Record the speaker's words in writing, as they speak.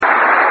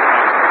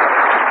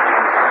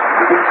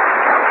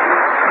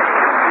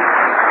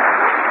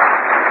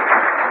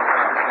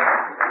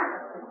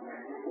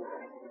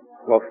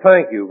Well,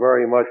 thank you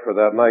very much for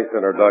that nice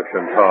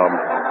introduction, Tom.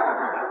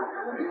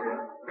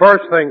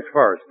 First things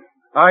first.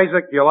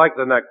 Isaac, you like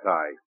the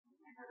necktie?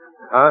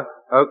 Huh?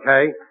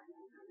 Okay.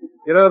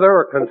 You know, there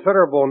were a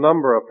considerable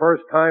number of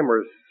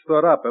first-timers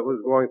stood up. It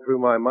was going through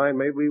my mind,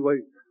 maybe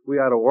we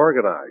ought to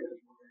organize.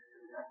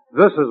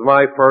 This is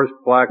my first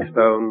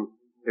Blackstone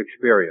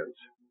experience.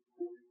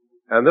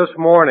 And this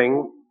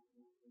morning,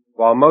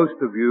 while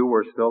most of you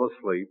were still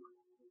asleep,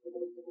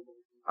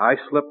 I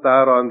slipped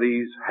out on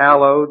these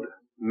hallowed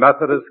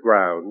Methodist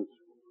grounds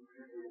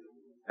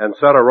and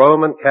said a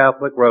Roman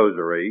Catholic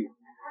rosary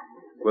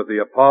with the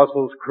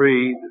Apostles'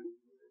 Creed,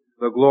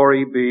 the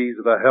Glory Bees,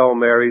 the Hail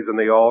Marys, and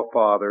the All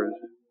Fathers.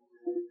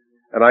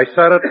 And I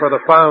said it for the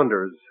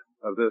founders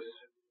of this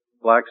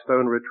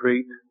Blackstone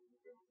retreat,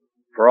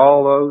 for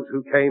all those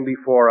who came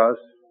before us,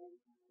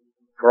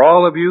 for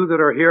all of you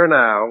that are here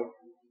now,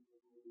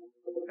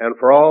 and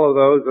for all of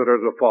those that are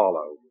to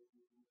follow.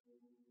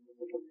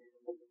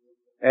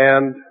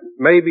 And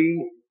maybe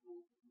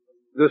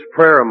this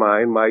prayer of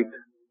mine might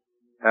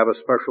have a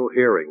special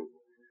hearing.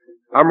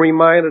 I'm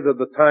reminded of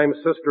the time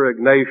Sister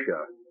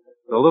Ignatia,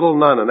 the little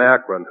nun in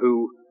Akron,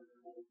 who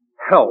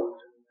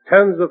helped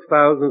tens of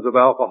thousands of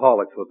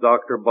alcoholics with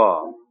Dr.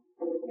 Bob,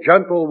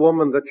 gentle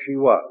woman that she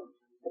was.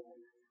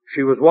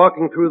 She was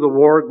walking through the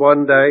ward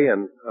one day,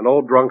 and an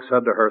old drunk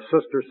said to her,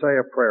 "Sister, say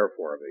a prayer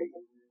for me."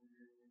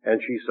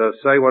 And she says,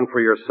 "Say one for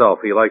yourself.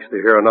 He likes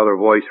to hear another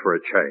voice for a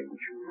change."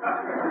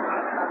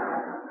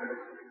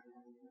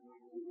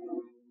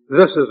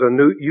 This is a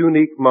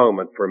unique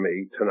moment for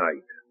me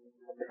tonight,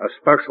 a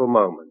special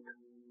moment.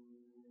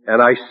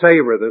 And I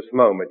savor this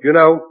moment. You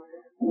know,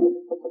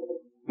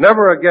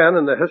 never again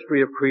in the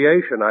history of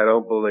creation, I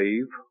don't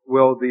believe,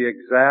 will the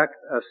exact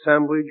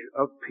assemblage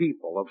of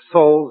people, of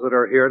souls that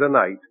are here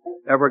tonight,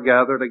 ever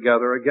gather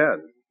together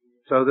again.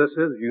 So this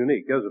is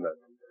unique, isn't it?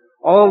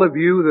 All of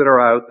you that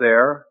are out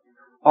there,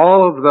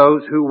 all of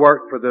those who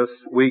worked for this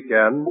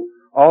weekend,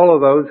 all of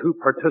those who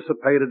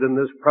participated in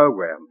this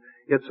program,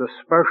 it's a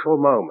special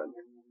moment.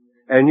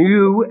 And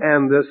you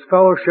and this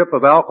Fellowship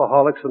of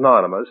Alcoholics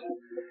Anonymous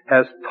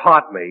has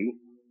taught me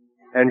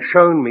and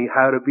shown me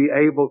how to be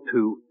able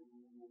to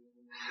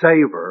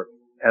savor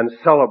and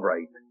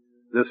celebrate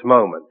this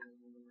moment.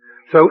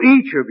 So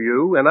each of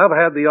you, and I've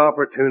had the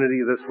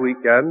opportunity this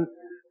weekend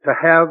to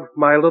have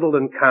my little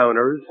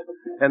encounters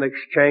and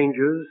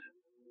exchanges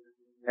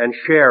and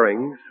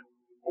sharings,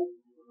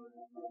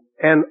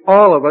 and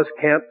all of us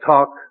can't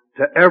talk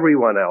to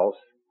everyone else,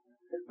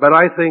 but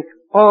I think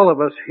all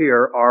of us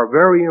here are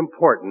very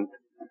important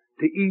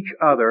to each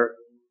other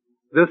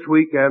this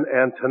weekend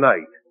and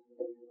tonight,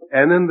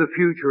 and in the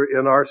future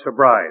in our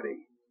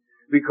sobriety,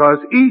 because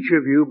each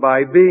of you,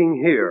 by being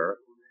here,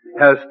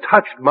 has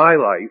touched my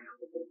life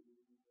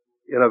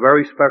in a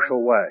very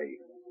special way.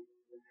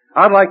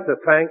 I'd like to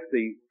thank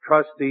the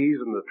trustees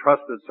and the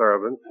trusted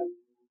servants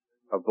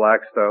of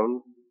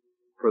Blackstone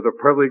for the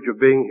privilege of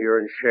being here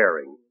and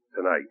sharing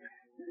tonight.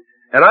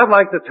 And I'd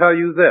like to tell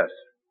you this.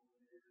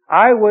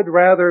 I would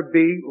rather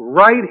be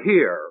right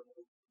here,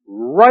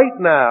 right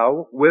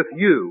now, with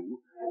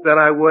you, than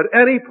I would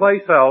any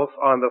place else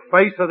on the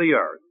face of the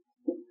earth.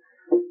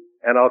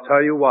 And I'll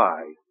tell you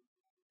why.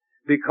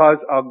 Because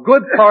a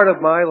good part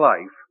of my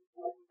life,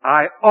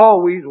 I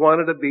always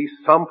wanted to be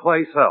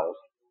someplace else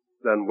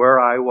than where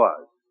I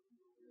was.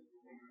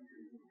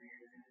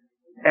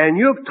 And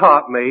you've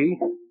taught me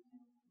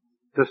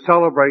to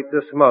celebrate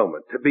this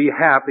moment, to be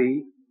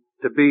happy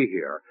to be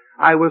here.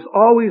 I was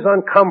always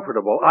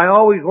uncomfortable. I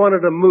always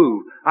wanted to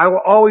move. I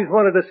always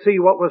wanted to see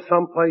what was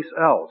someplace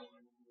else.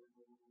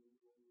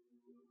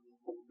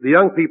 The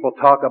young people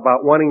talk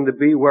about wanting to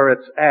be where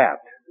it's at.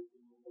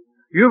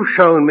 You've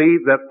shown me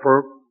that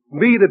for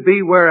me to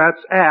be where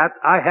it's at,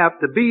 I have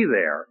to be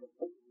there.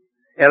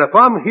 And if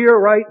I'm here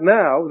right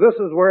now, this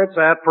is where it's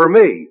at for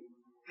me.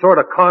 Sort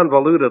of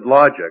convoluted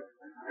logic.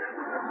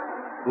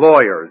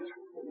 Lawyers.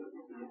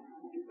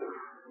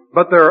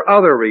 But there are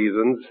other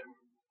reasons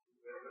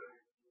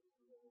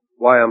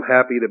why I'm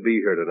happy to be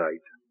here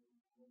tonight.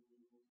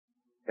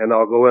 And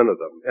I'll go into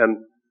them. And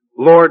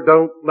Lord,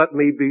 don't let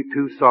me be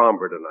too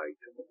somber tonight.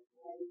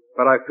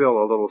 But I feel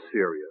a little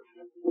serious.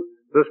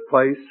 This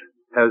place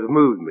has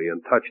moved me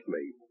and touched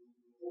me.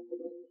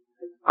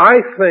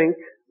 I think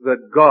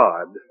that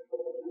God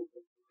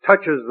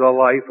touches the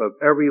life of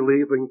every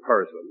living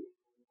person.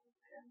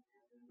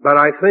 But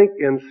I think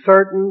in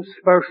certain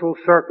special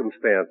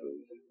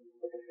circumstances,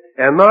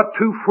 and not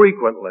too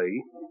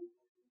frequently,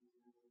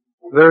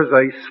 there's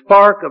a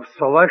spark of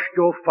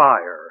celestial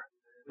fire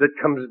that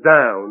comes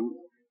down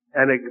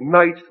and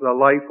ignites the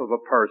life of a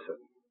person.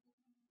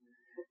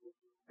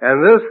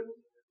 And this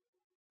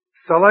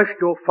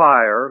celestial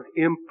fire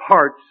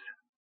imparts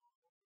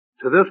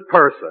to this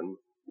person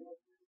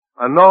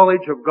a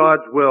knowledge of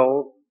God's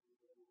will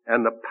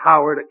and the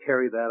power to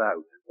carry that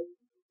out.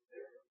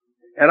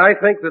 And I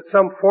think that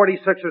some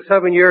 46 or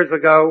 7 years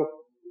ago,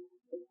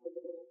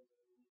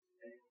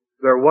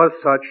 there was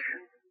such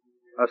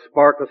a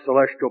spark of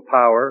celestial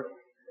power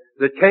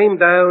that came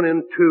down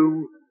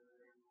into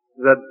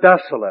the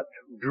desolate,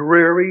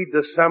 dreary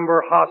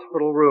December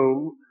hospital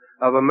room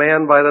of a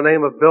man by the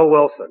name of Bill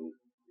Wilson.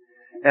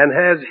 And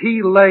as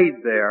he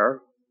laid there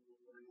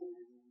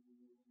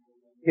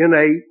in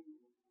a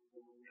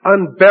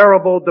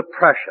unbearable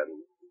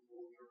depression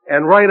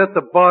and right at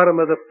the bottom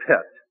of the pit,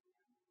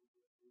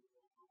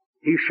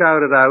 he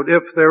shouted out,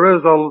 "If there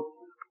is a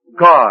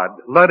God,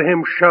 let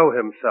him show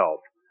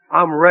himself.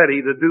 I'm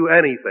ready to do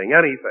anything,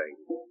 anything."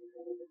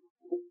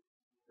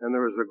 And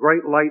there was a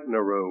great light in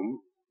the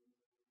room.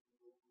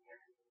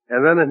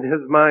 And then in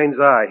his mind's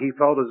eye, he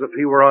felt as if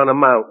he were on a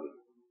mountain.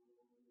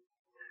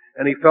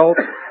 And he felt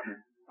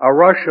a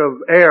rush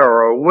of air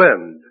or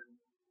wind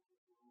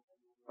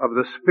of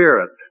the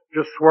Spirit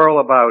just swirl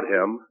about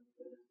him.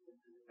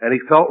 And he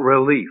felt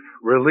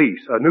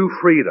release, a new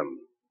freedom.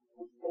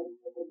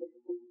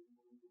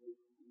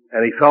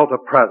 And he felt a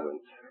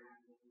presence.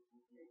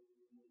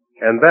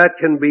 And that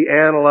can be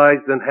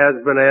analyzed and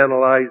has been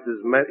analyzed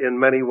in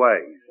many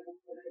ways.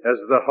 As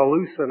the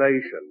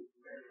hallucination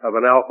of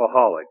an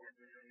alcoholic,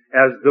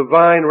 as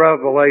divine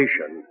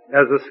revelation,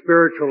 as a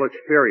spiritual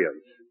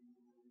experience.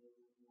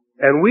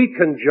 And we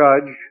can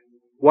judge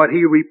what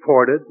he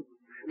reported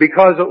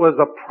because it was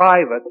a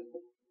private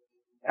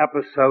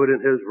episode in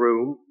his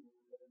room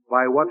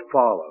by what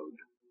followed.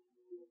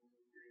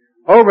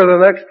 Over the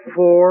next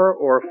 4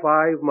 or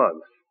 5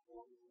 months,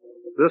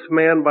 this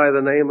man by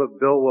the name of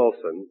Bill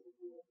Wilson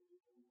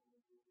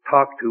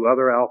talked to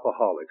other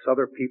alcoholics,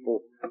 other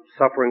people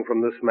suffering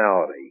from this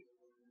malady.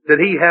 Did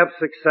he have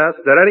success?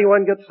 Did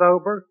anyone get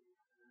sober?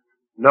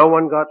 No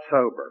one got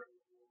sober.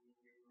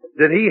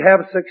 Did he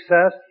have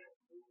success?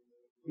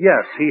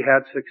 Yes, he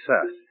had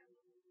success.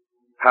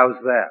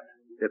 How's that?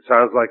 It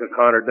sounds like a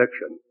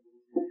contradiction.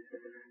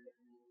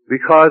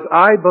 Because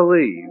I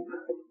believe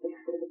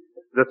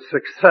that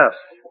success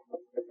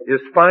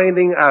is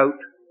finding out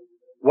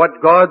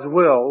what God's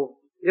will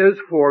is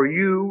for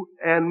you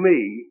and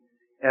me,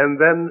 and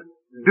then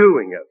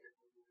doing it,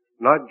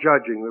 not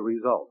judging the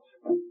results.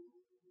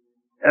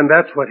 And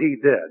that's what he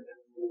did.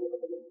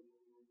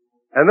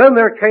 And then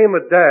there came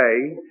a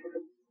day,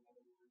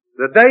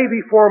 the day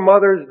before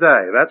Mother's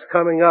Day, that's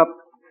coming up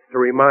to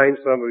remind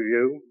some of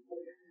you,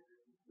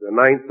 the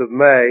 9th of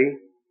May.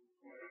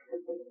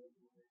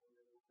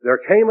 There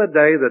came a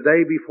day, the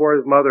day before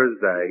his Mother's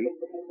Day,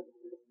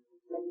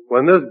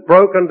 when this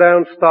broken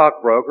down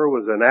stockbroker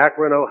was in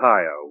Akron,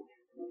 Ohio.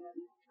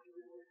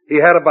 He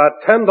had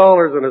about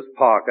 $10 in his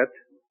pocket.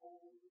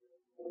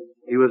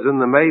 He was in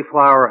the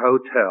Mayflower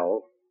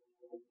Hotel,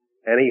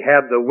 and he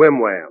had the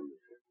wimwams.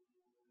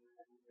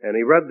 And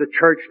he read the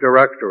church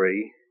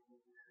directory,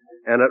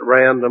 and at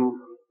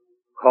random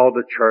called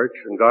the church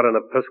and got an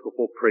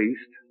Episcopal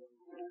priest,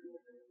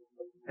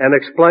 and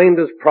explained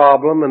his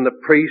problem, and the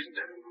priest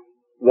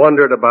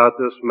wondered about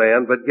this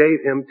man, but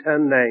gave him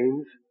 10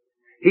 names.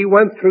 He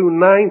went through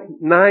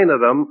nine of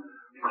them,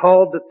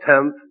 called the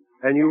 10th,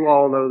 and you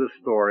all know the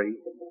story.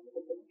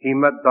 He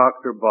met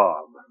Dr.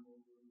 Bob.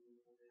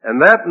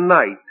 And that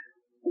night,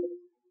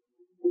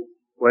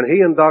 when he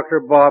and Dr.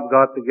 Bob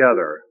got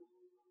together,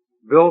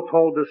 Bill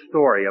told the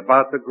story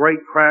about the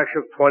great crash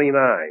of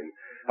 29,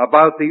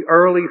 about the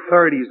early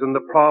 30s and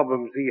the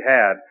problems he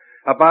had,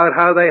 about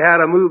how they had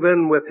to move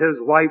in with his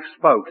wife's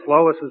folks,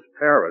 Lois's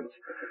parents,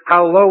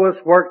 how Lois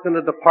worked in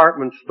a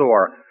department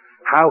store,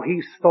 how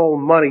he stole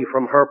money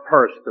from her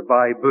purse to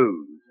buy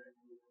booze.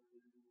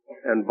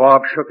 And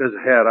Bob shook his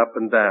head up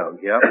and down.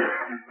 Yep,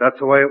 that's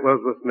the way it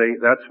was with me.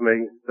 That's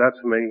me. That's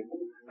me.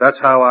 That's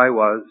how I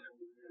was.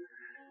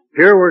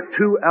 Here were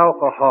 2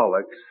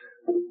 alcoholics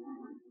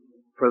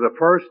for the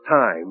first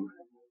time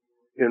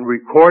in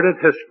recorded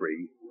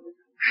history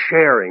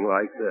sharing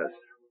like this.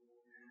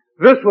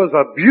 This was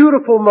a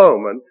beautiful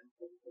moment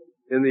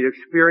in the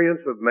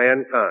experience of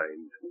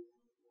mankind.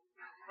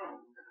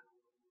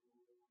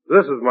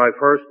 This is my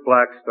first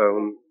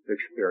Blackstone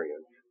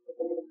experience.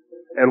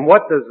 And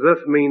what does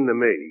this mean to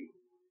me?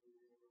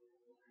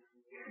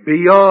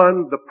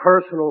 Beyond the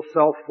personal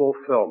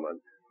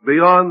self-fulfillment,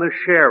 beyond the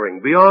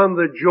sharing, beyond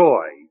the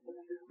joy,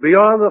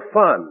 beyond the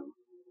fun,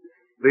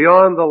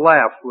 beyond the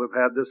laughs we've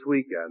had this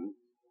weekend,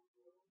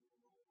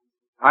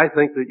 I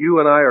think that you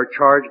and I are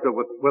charged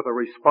with a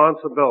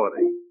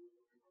responsibility.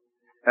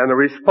 And the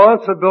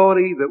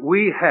responsibility that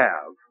we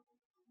have,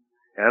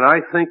 and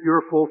I think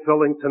you're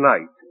fulfilling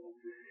tonight,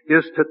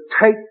 is to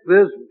take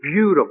this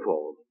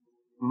beautiful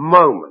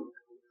moment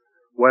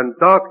when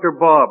Dr.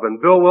 Bob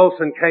and Bill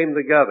Wilson came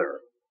together,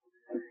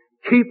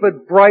 keep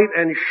it bright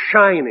and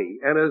shiny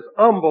and as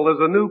humble as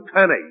a new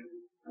penny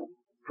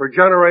for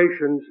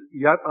generations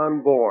yet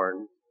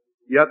unborn,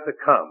 yet to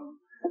come.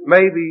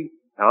 Maybe,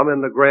 I'm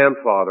in the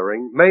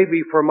grandfathering,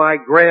 maybe for my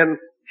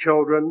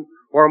grandchildren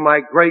or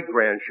my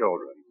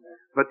great-grandchildren,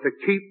 but to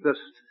keep the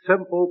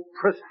simple,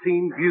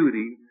 pristine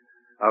beauty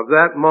of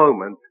that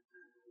moment,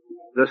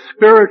 the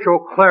spiritual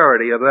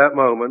clarity of that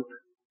moment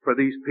for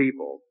these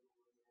people.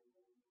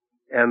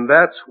 And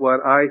that's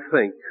what I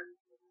think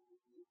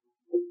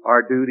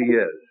our duty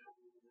is.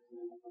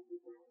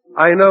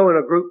 I know in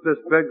a group this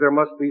big there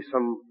must be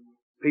some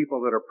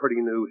people that are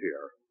pretty new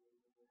here.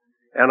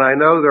 And I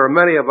know there are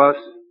many of us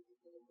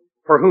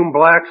for whom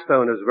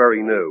Blackstone is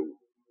very new.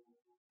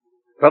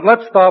 But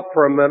let's stop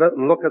for a minute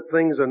and look at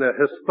things in a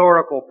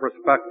historical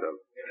perspective.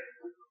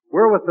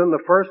 We're within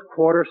the first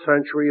quarter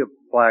century of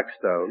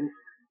Blackstone.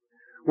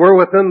 We're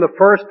within the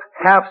first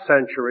half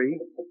century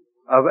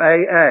of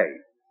AA.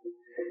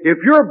 If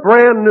you're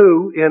brand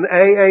new in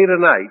AA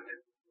tonight,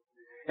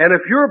 and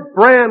if you're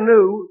brand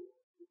new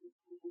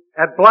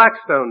at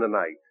Blackstone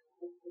tonight,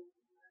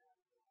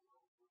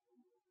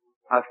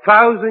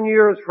 1,000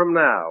 years from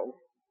now,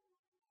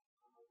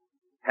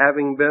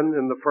 having been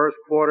in the first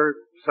quarter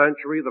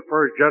century, the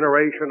first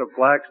generation of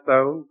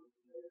Blackstone,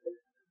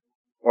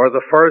 or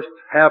the first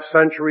half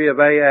century of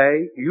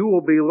AA, you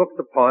will be looked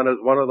upon as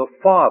one of the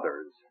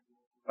fathers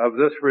of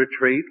this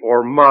retreat,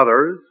 or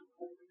mothers,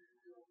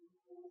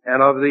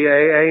 and of the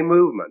AA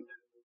movement.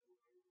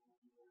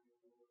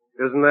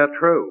 Isn't that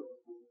true?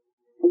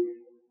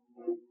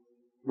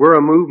 We're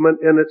a movement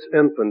in its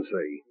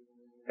infancy,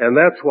 and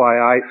that's why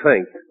I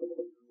think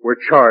we're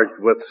charged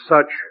with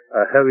such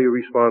a heavy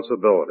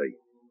responsibility.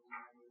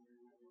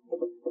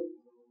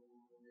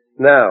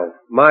 Now,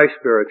 my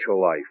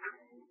spiritual life.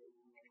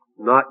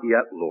 Not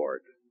yet,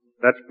 Lord.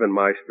 That's been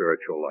my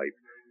spiritual life.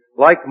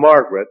 Like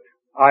Margaret,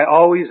 I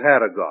always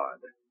had a God.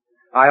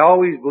 I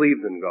always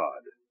believed in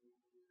God.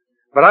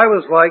 But I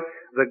was like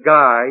the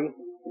guy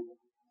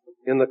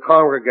in the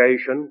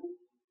congregation,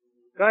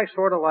 guy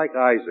sort of like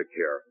Isaac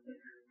here,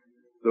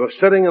 that was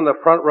sitting in the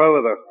front row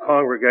of the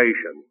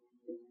congregation.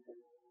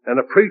 And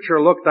the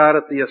preacher looked out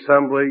at the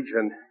assemblage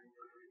and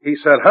he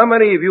said, "How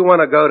many of you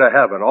want to go to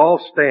heaven? All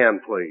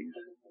stand, please."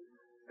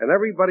 And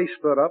everybody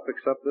stood up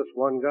except this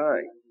one guy.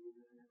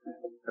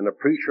 And the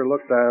preacher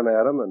looked down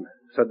at him and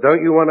said,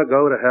 "Don't you want to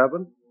go to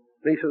heaven?"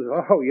 And he says,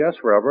 "Oh, yes,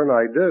 Reverend,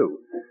 I do."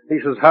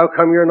 He says, "How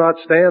come you're not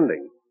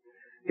standing?"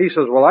 He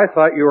says, "Well, I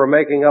thought you were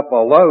making up a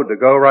load to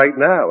go right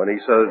now." And he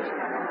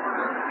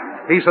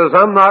says,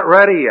 "I'm not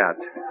ready yet."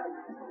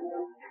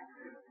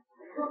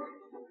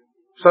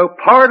 So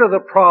part of the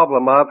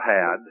problem I've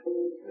had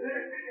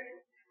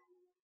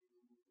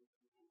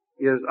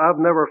is I've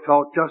never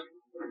felt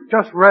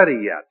just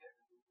ready yet.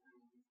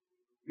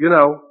 You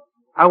know,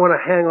 I want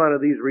to hang on to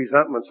these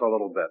resentments a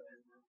little bit.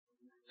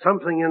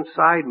 Something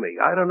inside me,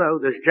 I don't know,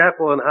 this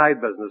Jekyll and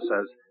Hyde business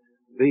says,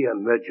 be a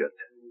midget.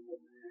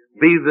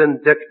 Be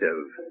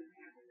vindictive.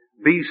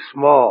 Be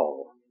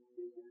small.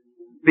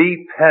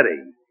 Be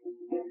petty.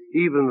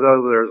 Even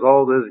though there's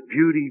all this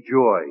beauty,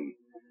 joy,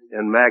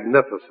 and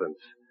magnificence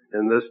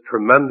in this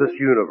tremendous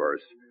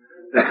universe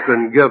that's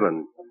been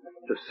given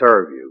to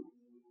serve you.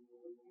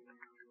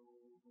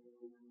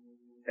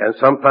 And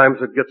sometimes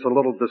it gets a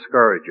little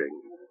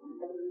discouraging.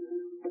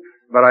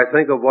 But I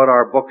think of what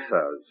our book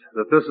says,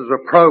 that this is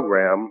a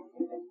program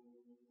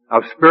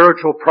of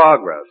spiritual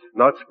progress,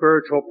 not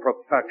spiritual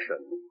perfection.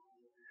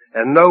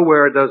 And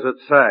nowhere does it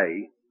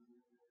say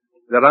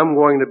that I'm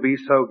going to be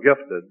so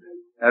gifted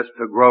as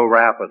to grow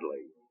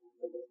rapidly.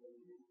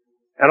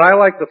 And I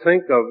like to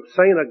think of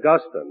St.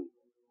 Augustine,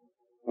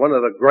 one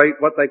of the great,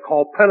 what they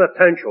call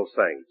penitential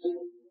saints.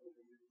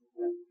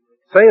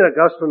 St.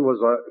 Augustine was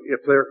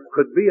if there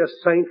could be a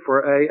saint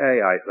for AA,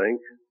 I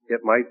think,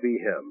 it might be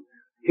him.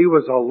 He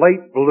was a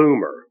late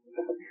bloomer.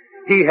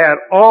 He had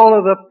all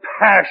of the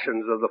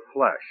passions of the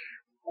flesh.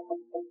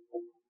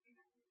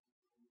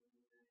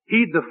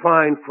 He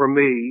defined for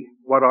me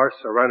what our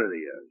serenity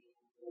is.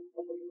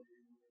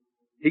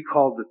 He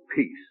called it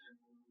peace.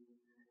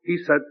 He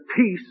said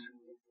peace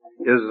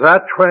is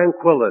that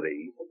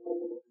tranquility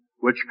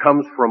which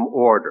comes from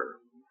order.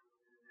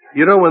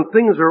 You know, when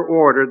things are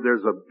ordered,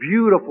 there's a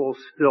beautiful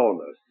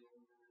stillness,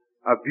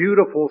 a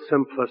beautiful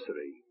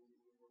simplicity.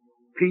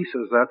 Peace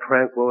is that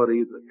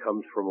tranquility that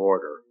comes from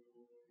order.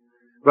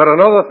 But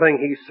another thing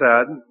he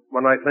said,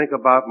 when I think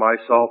about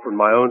myself and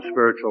my own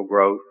spiritual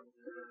growth,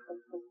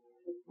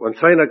 when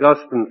St.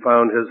 Augustine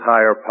found his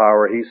higher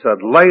power, he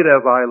said, "Late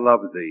have I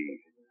loved thee,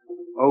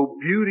 O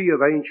beauty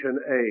of ancient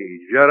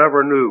age, yet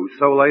ever new,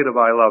 so late have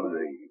I loved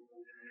thee."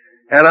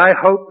 And I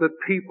hope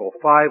that people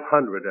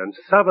 500 and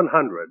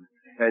 700,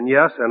 and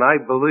yes, and I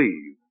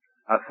believe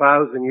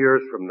 1,000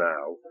 years from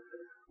now,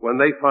 when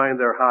they find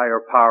their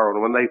higher power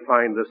and when they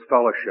find this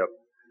fellowship,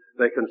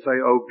 they can say,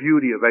 "Oh,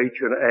 beauty of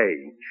ancient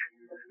age,"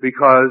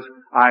 because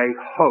I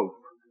hope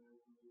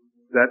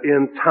that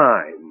in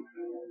time,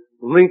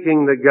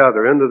 linking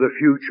together into the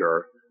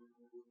future,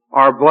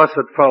 our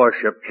blessed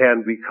fellowship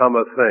can become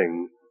a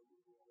thing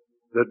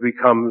that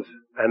becomes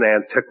an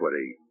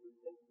antiquity.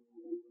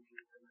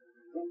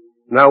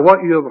 Now,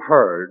 what you have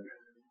heard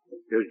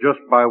is just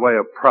by way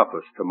of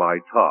preface to my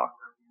talk.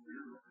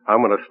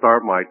 I'm going to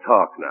start my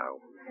talk now.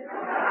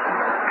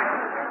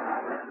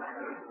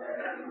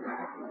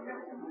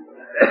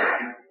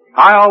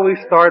 I always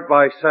start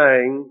by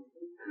saying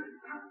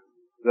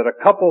that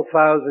a couple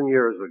thousand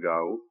years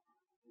ago,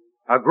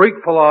 a Greek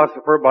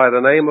philosopher by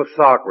the name of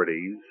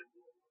Socrates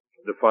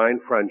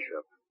defined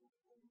friendship.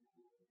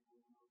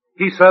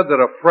 He said that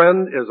a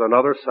friend is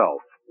another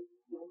self.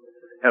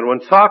 And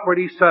when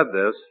Socrates said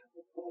this,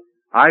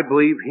 I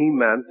believe he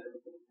meant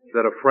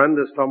that a friend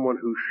is someone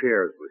who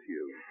shares with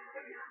you.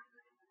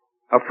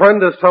 A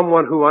friend is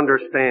someone who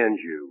understands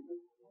you.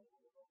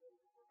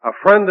 A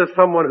friend is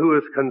someone who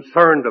is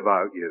concerned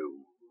about you.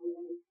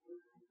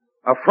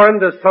 A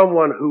friend is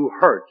someone who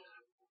hurts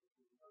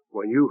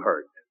when you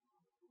hurt.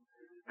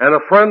 And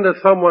a friend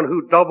is someone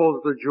who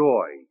doubles the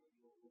joy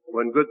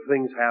when good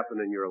things happen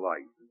in your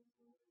life.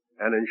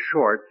 And in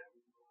short,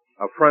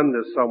 a friend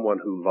is someone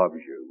who loves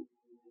you.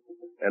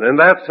 And in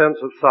that sense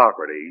of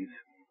Socrates,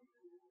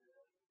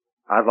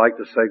 I'd like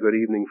to say good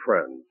evening,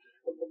 friends.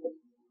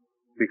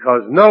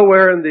 Because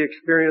nowhere in the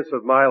experience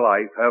of my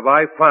life have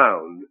I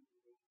found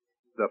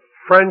the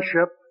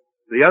friendship,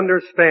 the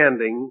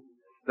understanding,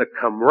 the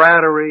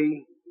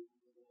camaraderie,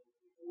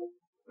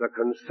 the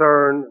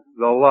concern,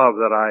 the love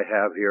that I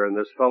have here in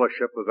this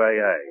fellowship of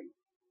AA.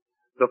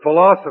 The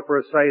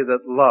philosophers say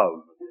that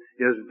love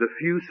is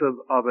diffusive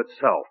of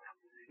itself.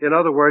 In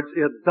other words,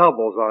 it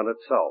doubles on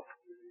itself.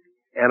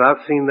 And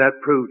I've seen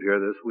that proved here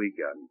this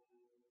weekend.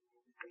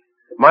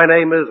 My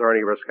name is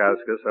Ernie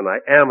Raskauskas, and I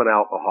am an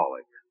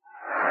alcoholic.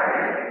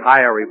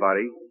 Hi,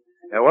 everybody.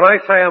 And when I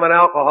say I'm an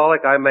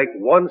alcoholic, I make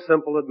one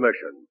simple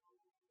admission,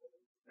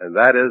 and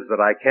that is that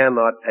I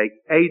cannot take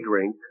a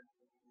drink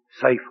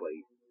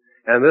safely.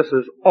 And this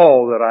is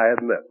all that I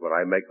admit when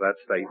I make that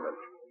statement.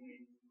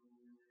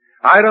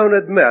 I don't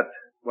admit,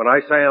 when I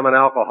say I'm an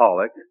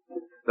alcoholic,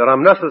 that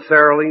I'm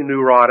necessarily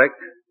neurotic,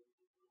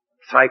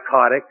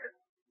 psychotic,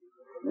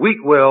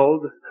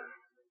 weak-willed,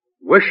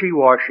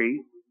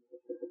 wishy-washy,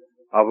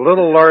 of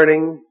little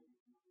learning,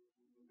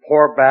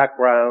 poor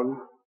background,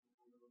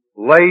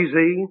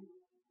 lazy,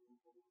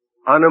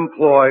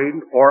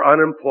 unemployed, or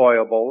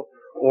unemployable,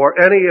 or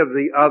any of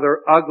the other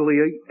ugly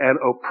and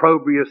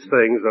opprobrious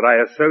things that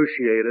I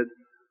associated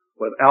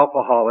with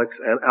alcoholics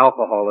and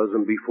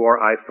alcoholism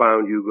before I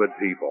found you good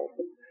people.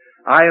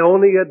 I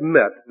only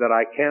admit that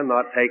I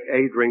cannot take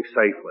a drink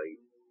safely.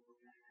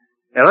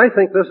 And I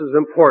think this is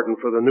important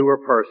for the newer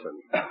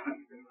person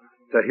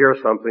to hear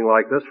something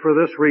like this for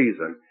this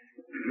reason.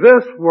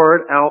 This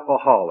word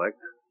alcoholic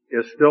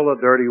is still a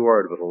dirty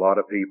word with a lot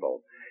of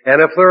people. And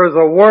if there is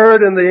a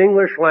word in the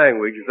English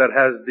language that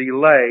has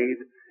delayed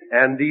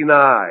and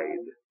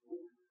denied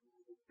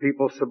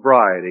people's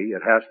sobriety,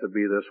 it has to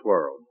be this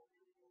word.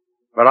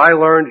 But I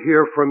learned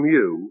here from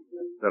you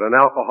that an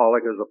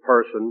alcoholic is a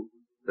person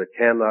that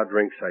cannot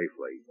drink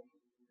safely.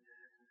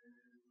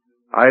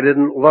 I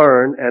didn't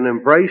learn and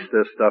embrace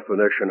this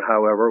definition,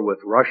 however, with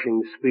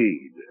rushing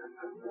speed.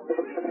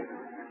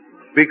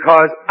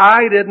 Because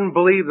I didn't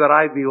believe that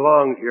I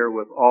belonged here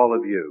with all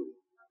of you.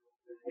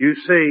 You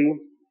see,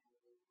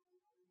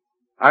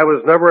 I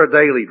was never a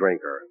daily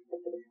drinker.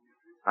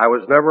 I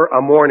was never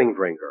a morning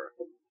drinker.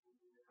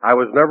 I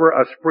was never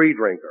a spree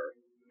drinker.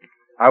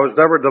 I was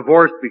never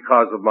divorced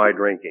because of my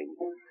drinking.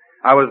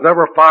 I was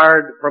never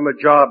fired from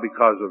a job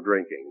because of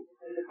drinking.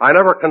 I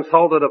never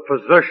consulted a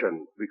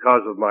physician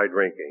because of my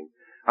drinking.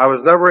 I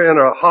was never in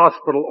a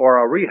hospital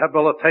or a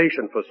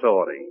rehabilitation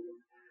facility.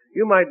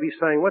 You might be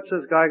saying, what's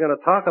this guy going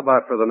to talk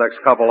about for the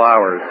next couple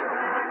hours?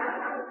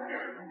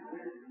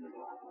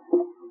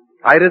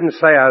 I didn't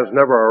say I was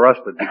never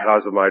arrested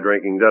because of my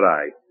drinking, did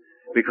I?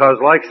 Because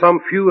like some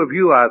few of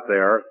you out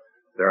there,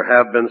 there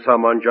have been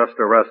some unjust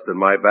arrests in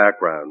my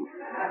background.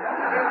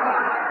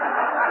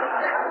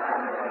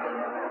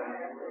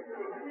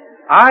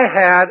 I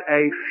had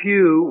a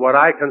few, what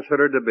I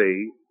considered to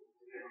be,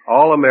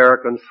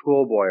 all-American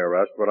schoolboy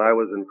arrests when I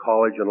was in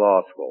college and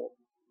law school.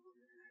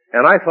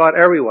 And I thought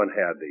everyone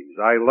had these.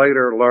 I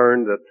later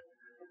learned that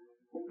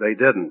they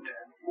didn't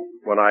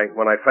when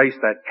I faced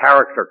that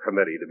character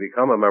committee to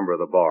become a member of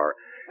the bar.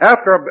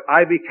 After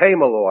I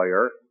became a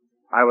lawyer,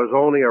 I was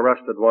only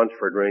arrested once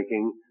for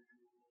drinking.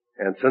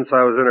 And since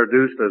I was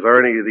introduced as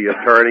Ernie the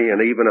attorney,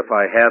 and even if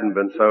I hadn't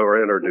been so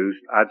introduced,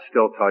 I'd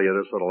still tell you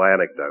this little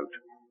anecdote.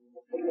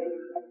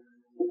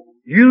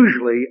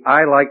 Usually,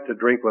 I like to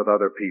drink with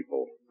other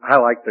people. I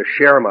like to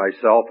share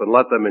myself and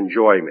let them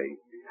enjoy me.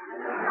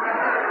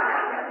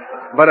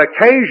 But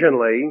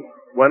occasionally,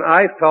 when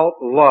I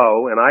felt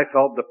low and I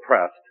felt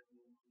depressed,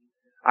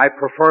 I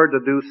preferred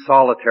to do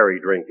solitary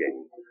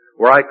drinking,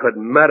 where I could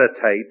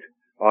meditate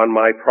on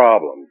my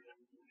problems.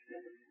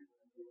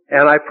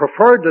 And I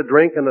preferred to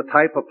drink in the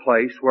type of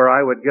place where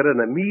I would get an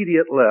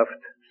immediate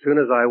lift as soon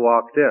as I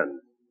walked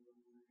in.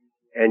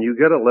 And you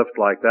get a lift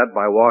like that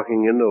by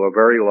walking into a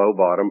very low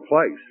bottom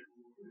place.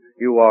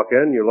 You walk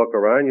in, you look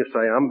around, you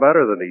say, I'm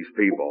better than these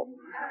people.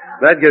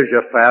 That gives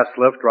you a fast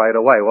lift right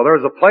away. Well,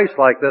 there's a place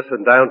like this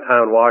in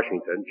downtown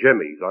Washington,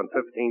 Jimmy's on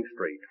 15th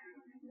Street.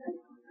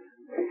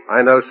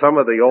 I know some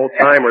of the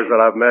old-timers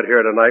that I've met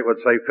here tonight would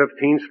say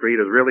 15th Street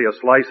is really a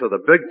slice of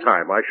the big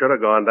time. I should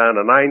have gone down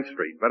to 9th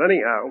Street. But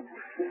anyhow,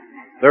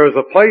 there is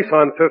a place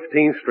on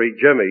 15th Street,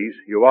 Jimmy's.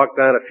 You walk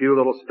down a few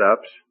little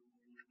steps,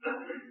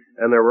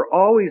 and there were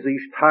always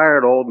these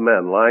tired old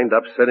men lined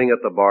up sitting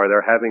at the bar.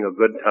 They're having a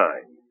good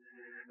time.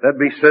 They'd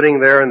be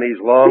sitting there in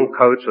these long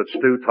coats that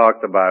Stu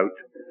talked about,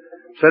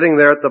 sitting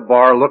there at the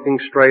bar looking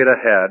straight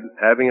ahead,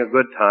 having a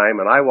good time,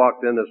 and I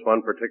walked in this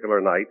one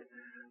particular night,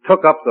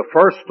 took up the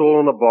first stool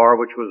in the bar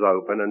which was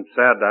open, and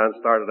sat down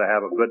and started to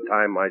have a good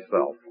time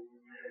myself.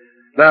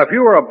 Now, if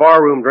you were a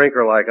barroom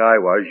drinker like I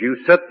was, you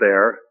sit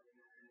there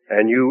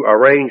and you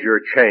arrange your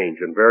change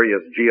in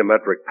various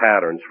geometric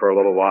patterns for a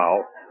little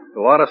while. A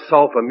lot of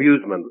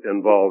self-amusement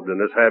involved in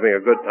this, having a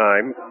good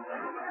time.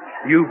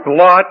 You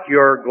blot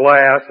your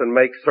glass and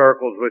make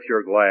circles with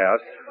your glass.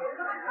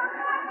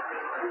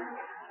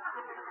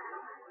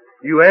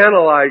 You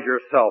analyze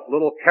yourself,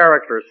 little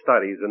character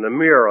studies in the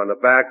mirror on the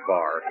back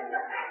bar.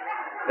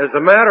 As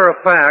a matter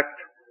of fact,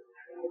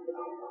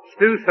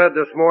 Stu said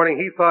this morning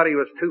he thought he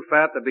was too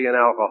fat to be an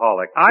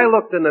alcoholic. I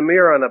looked in the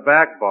mirror on the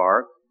back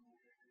bar,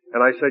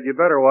 and I said, you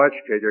better watch,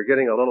 kid, you're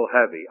getting a little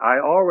heavy. I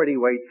already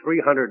weighed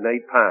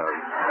 308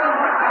 pounds.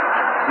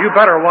 You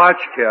better watch,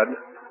 kid.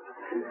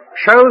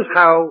 Shows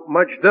how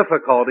much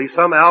difficulty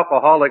some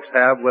alcoholics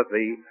have with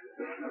the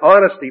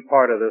honesty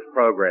part of this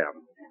program.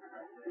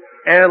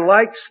 And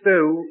like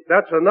Stu,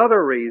 that's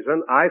another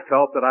reason I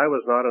felt that I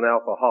was not an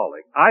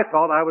alcoholic. I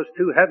felt I was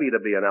too heavy to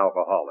be an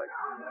alcoholic.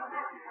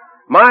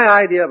 My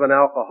idea of an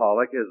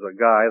alcoholic is a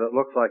guy that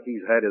looks like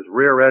he's had his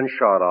rear end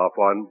shot off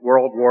on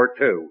World War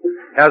II,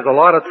 has a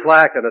lot of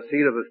slack in the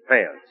seat of his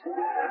pants.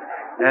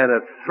 And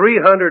at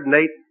 308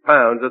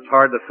 pounds, it's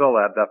hard to fill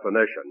that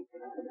definition.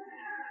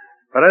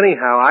 But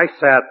anyhow, I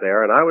sat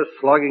there and I was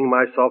slugging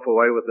myself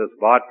away with this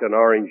vodka and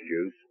orange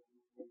juice.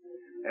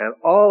 And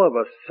all of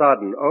a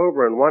sudden,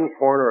 over in one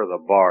corner of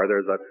the bar,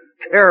 there's a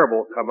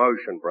terrible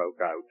commotion broke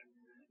out.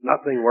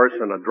 Nothing worse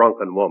than a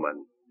drunken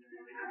woman.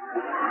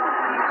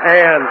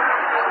 And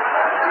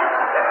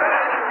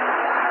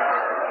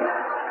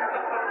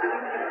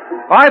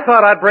I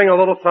thought I'd bring a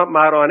little something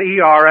out on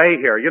ERA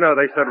here. You know,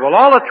 they said, will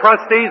all the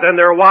trustees and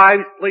their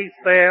wives please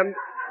stand?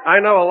 I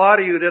know a lot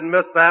of you didn't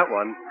miss that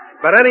one.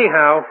 But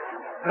anyhow,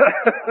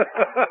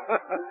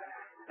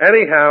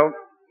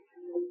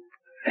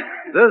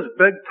 this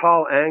big,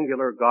 tall,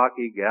 angular,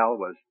 gawky gal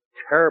was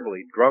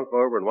terribly drunk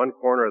over in one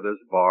corner of this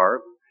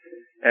bar.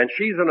 And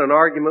she's in an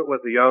argument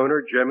with the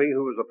owner, Jimmy,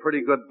 who is a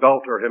pretty good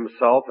belter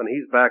himself, and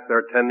he's back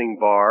there tending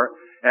bar.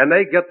 And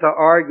they get to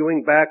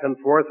arguing back and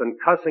forth and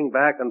cussing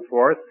back and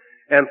forth.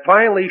 And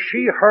finally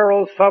she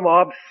hurls some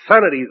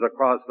obscenities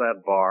across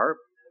that bar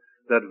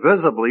that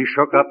visibly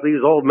shook up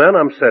these old men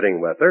I'm sitting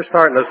with. They're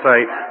starting to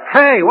say,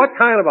 hey, what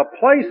kind of a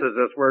place is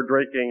this we're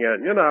drinking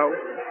in, you know?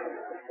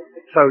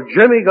 So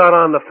Jimmy got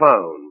on the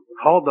phone,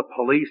 called the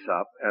police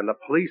up, and the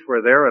police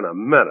were there in a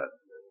minute.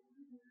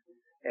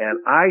 And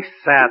I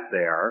sat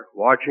there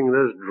watching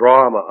this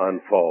drama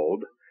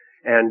unfold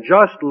and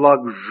just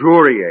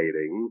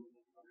luxuriating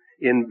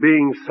in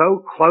being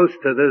so close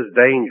to this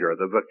danger,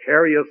 the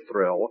vicarious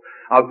thrill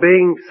of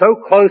being so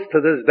close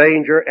to this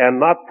danger and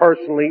not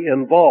personally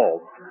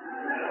involved.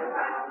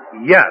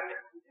 Yet,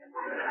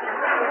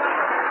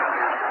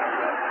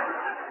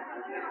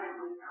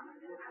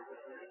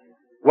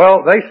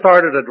 well, they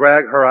started to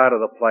drag her out of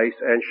the place,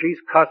 and she's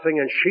cussing,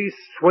 and she's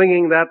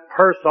swinging that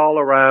purse all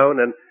around,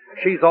 and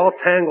she's all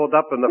tangled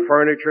up in the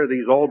furniture,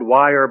 these old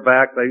wire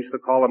back, they used to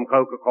call them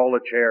Coca-Cola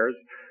chairs,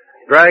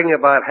 dragging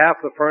about half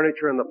the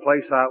furniture in the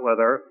place out with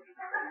her.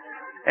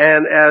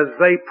 And as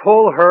they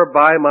pull her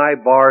by my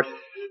bar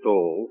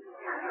stool,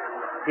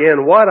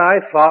 in what I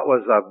thought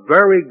was a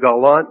very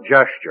gallant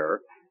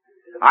gesture,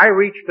 I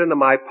reached into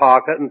my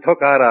pocket and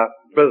took out a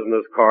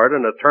business card,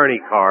 an attorney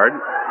card,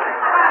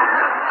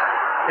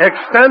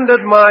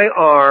 extended my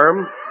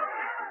arm,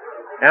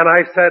 and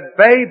I said,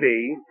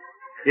 baby,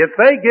 if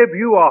they give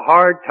you a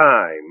hard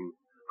time,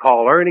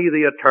 call Ernie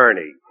the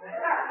attorney.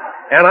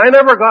 And I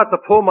never got to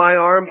pull my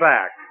arm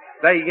back.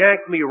 They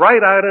yanked me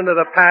right out into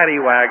the paddy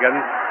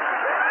wagon,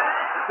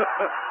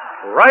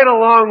 right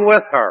along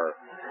with her.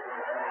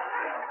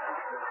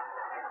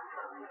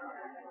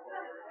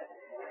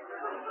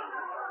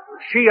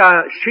 She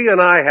and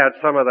I had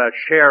some of that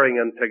sharing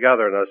and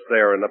togetherness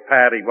there in the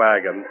paddy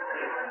wagon,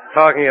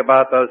 talking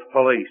about those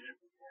police.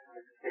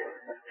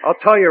 I'll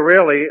tell you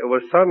really, it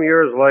was some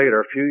years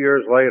later, a few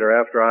years later,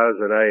 after I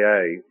was in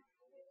AA,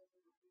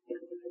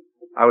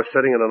 I was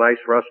sitting in a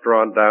nice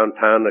restaurant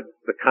downtown,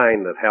 the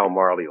kind that Hal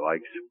Marley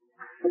likes.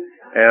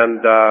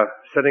 And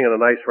sitting in a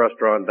nice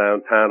restaurant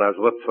downtown, I was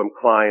with some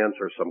clients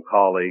or some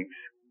colleagues.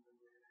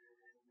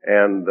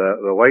 And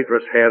the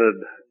waitress handed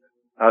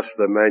us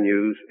the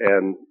menus,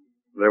 and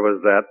there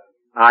was that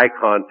eye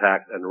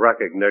contact and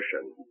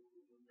recognition.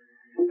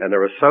 And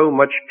there was so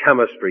much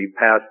chemistry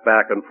passed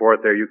back and forth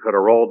there, you could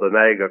have rolled an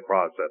egg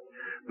across it.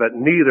 But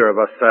neither of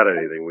us said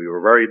anything. We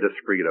were very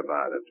discreet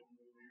about it.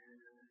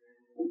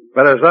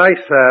 But as I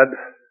said,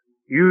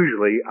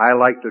 usually I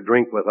like to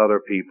drink with other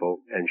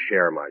people and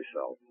share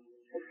myself.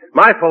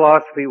 My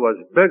philosophy was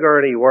Big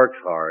Ernie works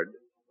hard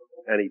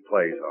and he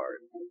plays hard.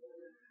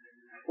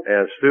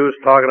 And Stu's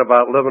talking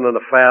about living in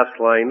the fast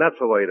lane. That's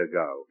the way to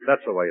go.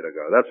 That's the way to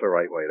go. That's the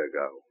right way to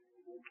go.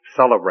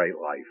 Celebrate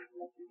life.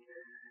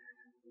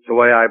 It's the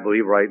way I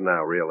believe right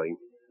now, really.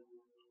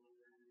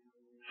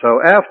 So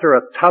after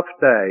a tough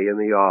day in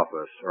the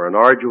office or an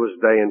arduous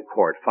day in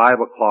court, 5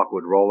 o'clock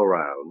would roll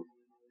around,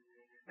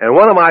 and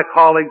one of my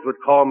colleagues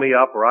would call me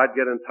up, or I'd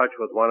get in touch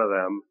with one of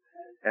them,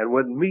 and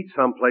would meet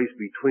someplace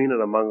between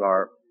and among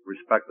our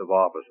respective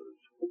offices.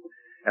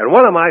 And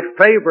one of my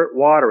favorite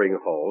watering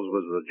holes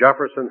was the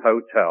Jefferson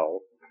Hotel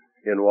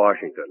in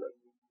Washington,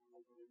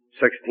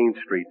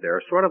 16th Street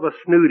there. Sort of a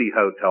snooty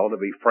hotel, to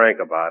be frank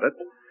about it.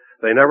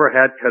 They never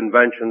had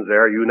conventions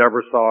there. You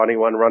never saw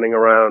anyone running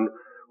around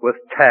with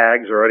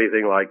tags or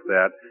anything like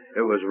that.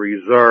 It was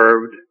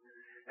reserved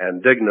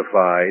and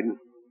dignified,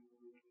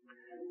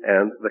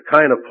 and the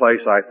kind of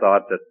place I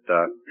thought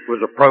that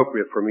was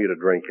appropriate for me to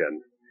drink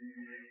in.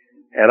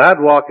 And I'd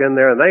walk in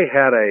there, and they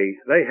had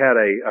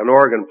an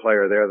organ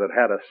player there that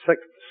had a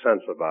sixth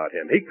sense about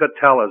him. He could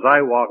tell as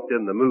I walked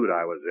in the mood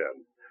I was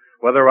in,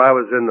 whether I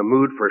was in the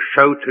mood for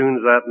show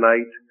tunes that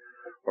night,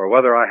 or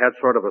whether I had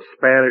sort of a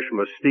Spanish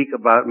mystique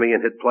about me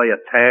and he'd play a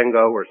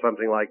tango or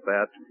something like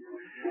that,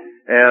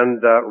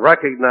 and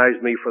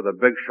recognized me for the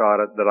big shot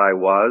that I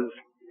was,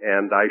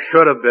 and I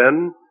should have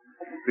been,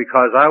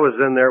 because I was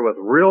in there with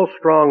real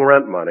strong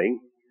rent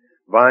money,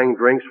 buying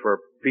drinks for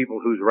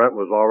people whose rent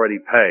was already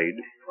paid.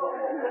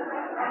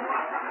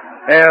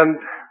 And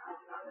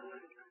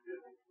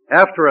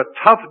after a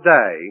tough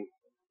day,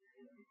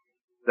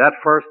 that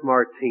first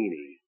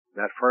martini,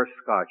 that first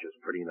scotch is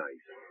pretty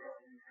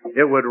nice.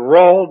 It would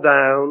roll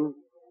down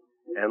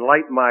and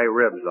light my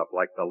ribs up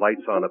like the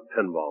lights on a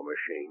pinball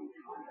machine.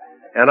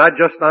 And I'd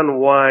just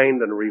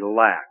unwind and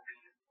relax.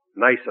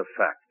 Nice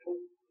effect.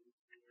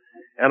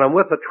 And I'm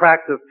with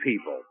attractive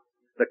people.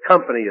 The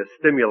company is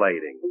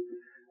stimulating.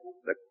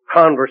 The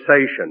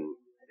conversation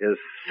is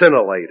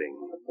scintillating.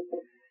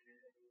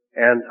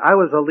 And I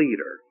was a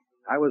leader.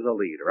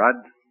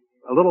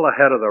 A little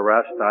ahead of the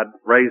rest, I'd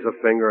raise a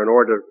finger and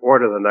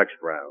order the next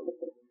round.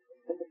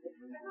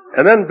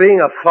 And then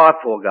being a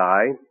thoughtful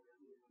guy,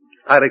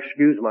 I'd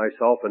excuse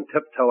myself and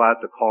tiptoe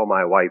out to call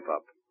my wife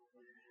up.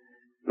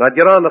 And I'd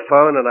get on the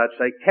phone and I'd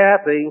say,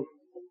 Kathy,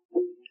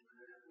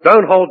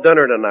 don't hold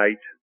dinner tonight.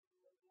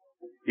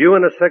 You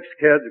and the 6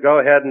 kids go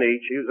ahead and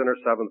eat. She was in her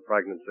 7th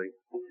pregnancy.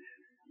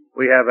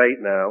 We have 8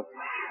 now.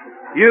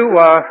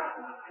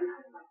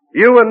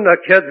 You and the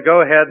kids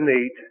go ahead and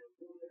eat.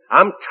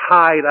 I'm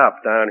tied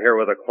up down here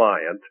with a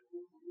client.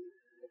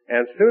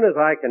 And as soon as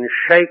I can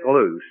shake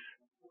loose,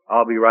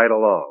 I'll be right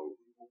along.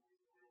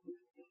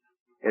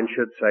 And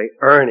should say,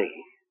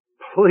 Ernie,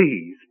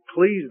 please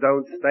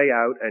don't stay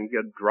out and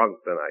get drunk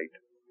tonight.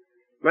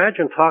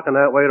 Imagine talking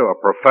that way to a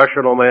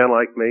professional man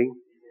like me.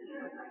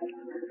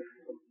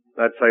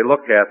 I'd say,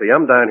 look, Kathy,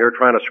 I'm down here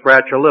trying to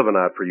scratch a living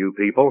out for you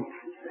people.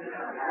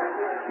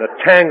 The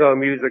tango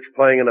music's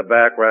playing in the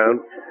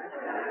background.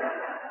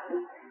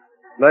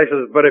 And I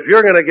says, but if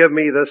you're going to give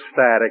me this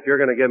static,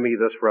 you're going to give me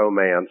this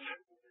romance,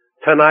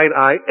 tonight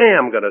I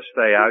am going to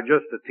stay out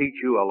just to teach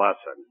you a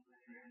lesson.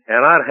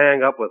 And I'd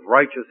hang up with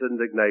righteous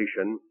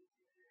indignation,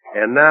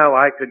 and now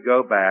I could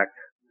go back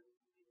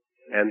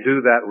and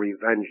do that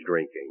revenge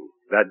drinking,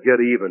 that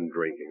get-even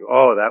drinking.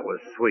 Oh, that was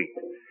sweet.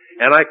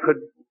 And I could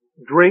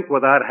drink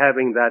without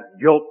having that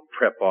guilt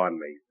trip on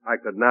me. I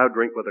could now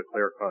drink with a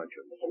clear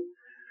conscience.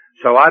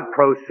 So I'd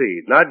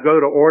proceed, and I'd go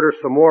to order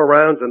some more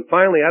rounds, and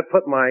finally I'd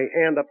put my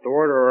hand up to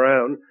order a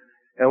round,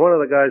 and one of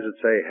the guys would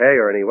say, hey,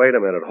 Ernie, wait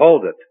a minute,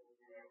 hold it.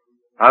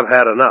 I've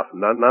had enough,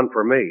 none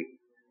for me.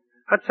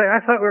 I'd say, I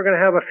thought we were going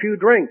to have a few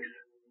drinks.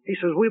 He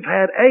says, we've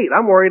had 8.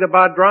 I'm worried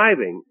about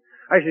driving.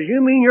 I says,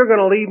 you mean you're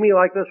going to leave me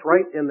like this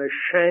right in the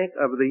shank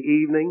of the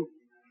evening?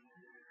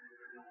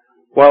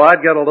 Well,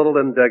 I'd get a little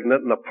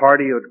indignant, and the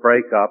party would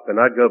break up, and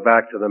I'd go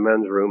back to the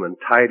men's room and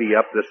tidy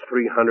up this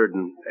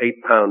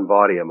 308-pound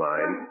body of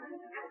mine.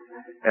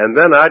 And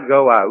then I'd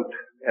go out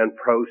and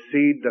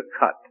proceed to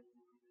cut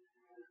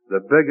the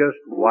biggest,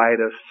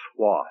 widest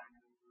swath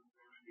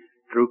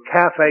through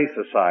cafe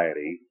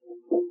society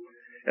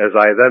as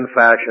I then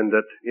fashioned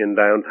it in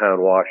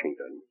downtown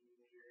Washington.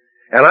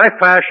 And I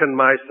fashioned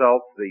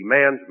myself the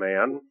man's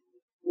man,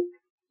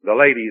 the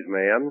ladies'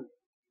 man,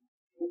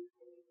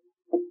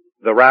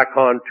 the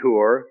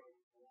raconteur,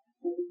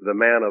 the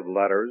man of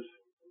letters,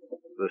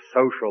 the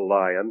social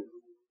lion.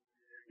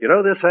 You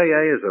know, this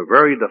AA is a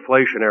very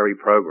deflationary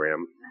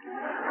program.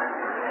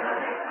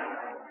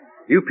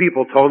 You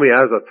people told me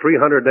I was a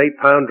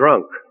 308-pound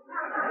drunk.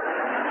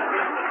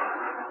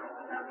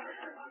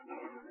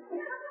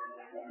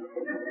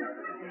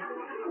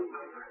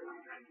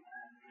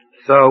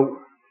 So,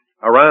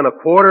 around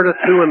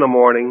 1:45 in the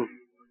morning,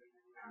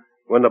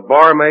 when the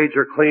barmaids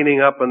are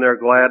cleaning up and they're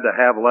glad to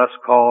have last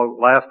call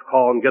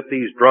and get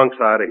these drunks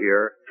out of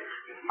here,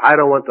 I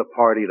don't want the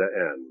party to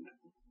end.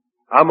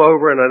 I'm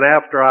over in an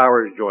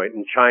after-hours joint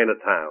in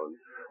Chinatown.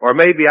 Or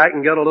maybe I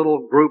can get a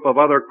little group of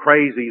other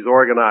crazies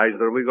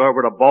organized and we go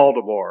over to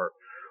Baltimore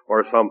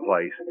or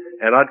someplace.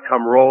 And I'd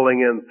come rolling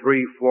in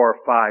 3, 4,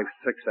 5,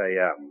 6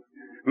 a.m.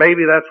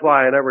 Maybe that's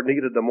why I never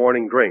needed the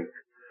morning drink.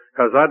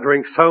 Because I'd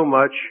drink so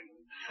much,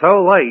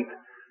 so late,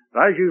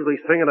 I was usually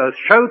singing those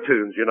show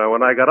tunes,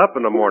 when I got up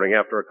in the morning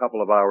after a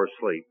couple of hours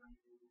sleep.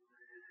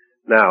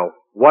 Now,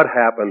 what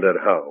happened at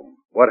home?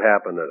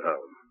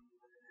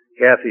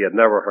 Kathy had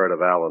never heard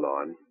of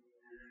Al-Anon.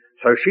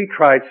 So she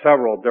tried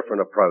several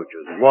different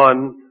approaches.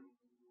 One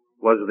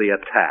was the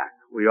attack.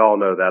 We all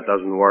know that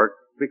doesn't work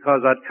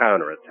because I'd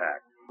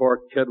counterattack. poor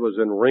kid was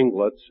in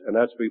ringlets, and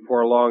that's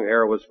before long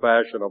hair was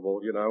fashionable,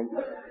 you know.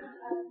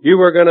 You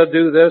were going to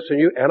do this,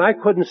 and I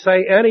couldn't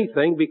say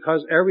anything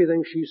because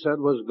everything she said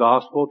was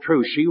gospel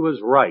true. She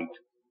was right.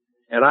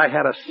 And I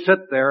had to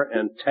sit there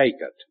and take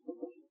it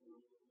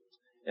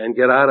and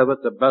get out of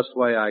it the best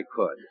way I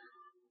could.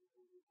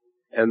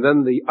 And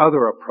then the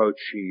other approach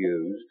she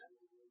used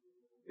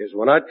is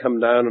when I'd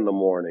come down in the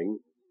morning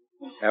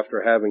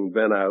after having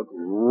been out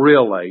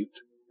real late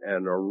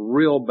and a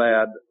real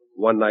bad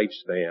one-night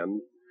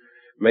stand,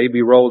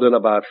 maybe rolled in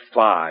about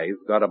 5,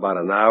 got about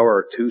an hour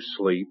or 2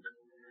 sleep.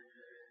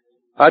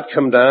 I'd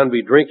come down,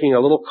 be drinking a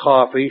little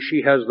coffee.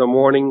 She has the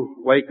morning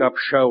wake-up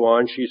show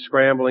on. She's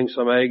scrambling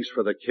some eggs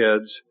for the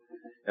kids.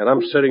 And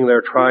I'm sitting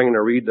there trying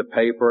to read the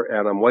paper,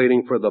 and I'm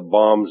waiting for the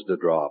bombs to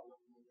drop.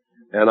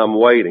 And I'm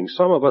waiting.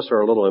 Some of us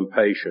are a little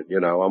impatient, you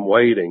know. I'm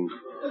waiting.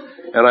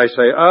 And I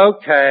say,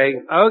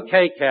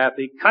 okay,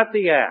 Kathy, cut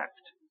the act.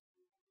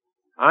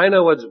 I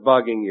know what's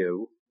bugging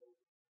you.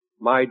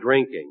 My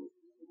drinking.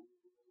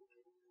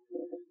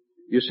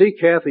 You see,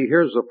 Kathy,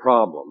 here's the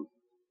problem.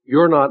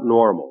 You're not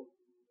normal.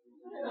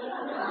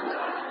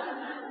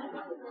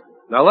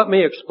 Now let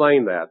me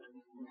explain that.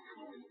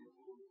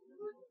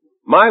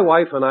 My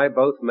wife and I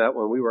both met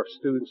when we were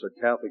students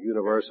at Catholic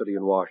University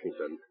in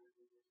Washington.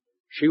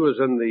 She was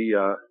in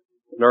the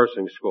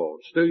nursing school.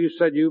 Stu, you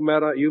said you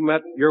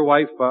met your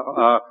wife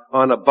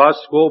on a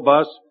bus, school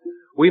bus.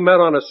 We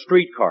met on a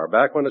streetcar,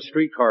 back when the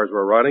streetcars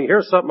were running.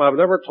 Here's something I've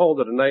never told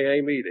at an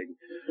AA meeting.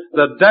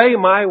 The day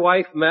my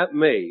wife met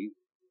me,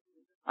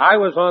 I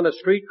was on a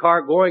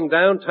streetcar going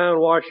downtown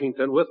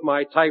Washington with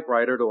my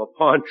typewriter to a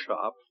pawn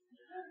shop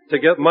to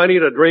get money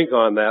to drink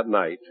on that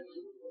night.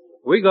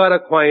 We got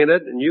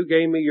acquainted, and you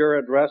gave me your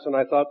address, and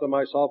I thought to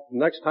myself,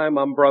 next time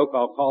I'm broke,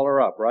 I'll call her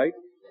up, right?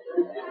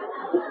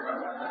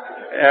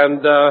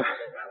 And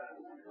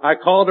I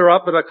called her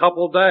up in a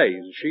couple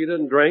days. She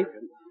didn't drink.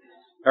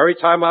 Every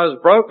time I was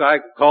broke, I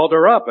called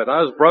her up, and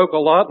I was broke a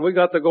lot, and we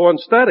got to going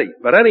steady.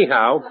 But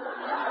anyhow,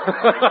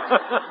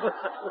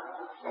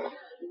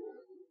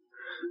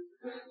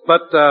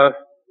 but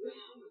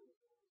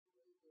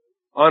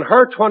on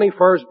her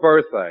 21st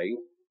birthday,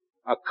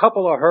 a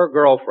couple of her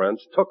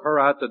girlfriends took her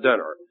out to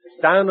dinner,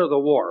 down to the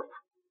wharf,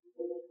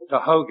 to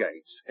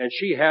Hogate's, and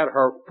she had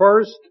her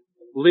first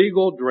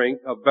legal drink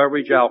of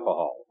beverage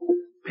alcohol.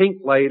 Pink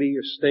Lady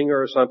or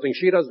Stinger or something.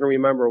 She doesn't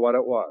remember what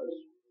it was.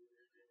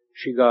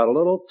 She got a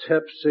little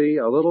tipsy,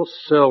 a little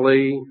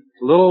silly,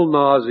 a little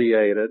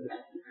nauseated,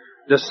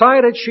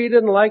 decided she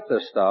didn't like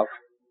this stuff,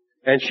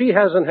 and she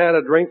hasn't had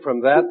a drink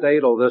from that day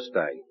till this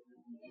day.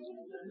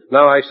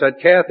 Now I said,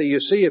 Kathy, you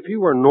see, if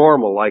you were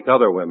normal like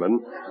other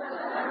women,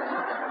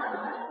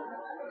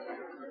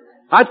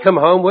 I'd come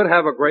home, we'd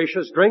have a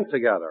gracious drink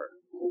together.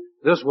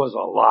 This was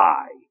a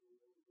lie.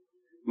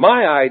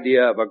 My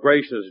idea of a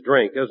gracious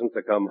drink isn't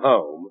to come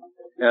home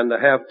and to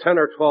have 10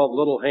 or 12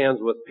 little hands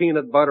with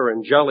peanut butter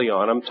and jelly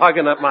on them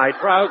tugging at my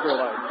trouser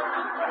legs.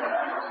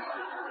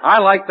 I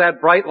like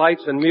that bright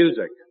lights and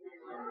music.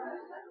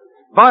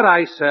 But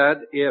I said,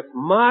 if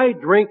my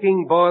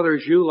drinking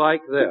bothers you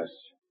like this,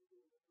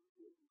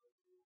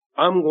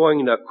 I'm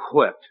going to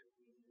quit.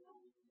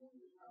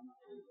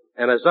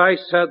 And as I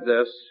said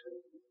this,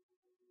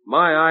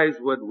 my eyes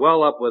would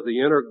well up with the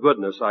inner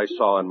goodness I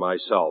saw in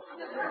myself.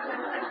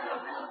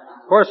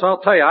 Of course, I'll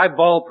tell you, I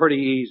bawl pretty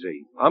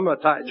easy.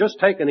 Just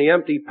taking the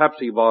empty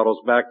Pepsi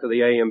bottles back to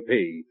the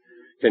A&P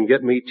can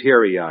get me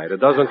teary-eyed. It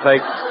doesn't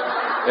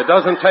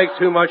take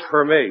too much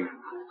for me.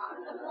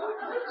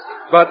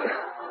 But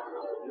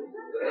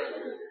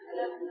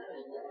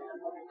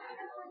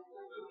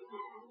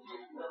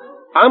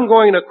I'm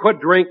going to quit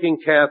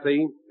drinking,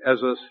 Kathy, as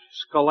the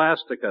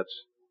scholasticates,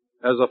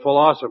 as the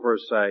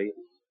philosophers say,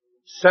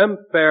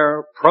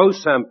 semper pro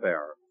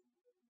semper.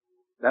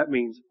 That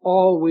means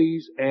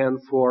always and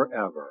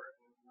forever.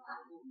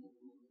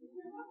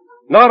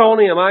 Not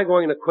only am I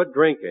going to quit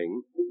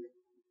drinking,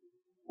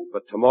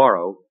 but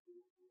tomorrow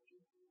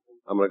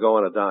I'm going to go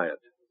on a diet.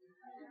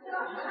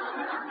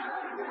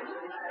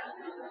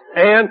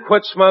 And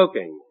quit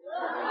smoking.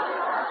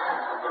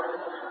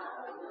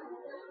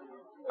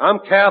 I'm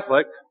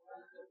Catholic.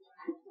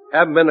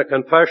 Haven't been to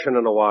confession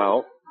in a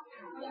while.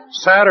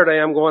 Saturday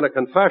I'm going to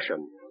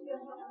confession.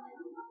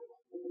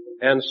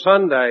 And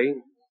Sunday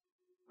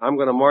I'm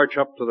going to march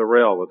up to the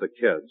rail with the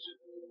kids.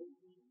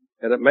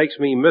 And it makes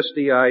me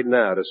misty-eyed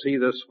now to see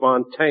this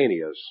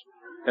spontaneous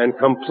and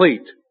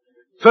complete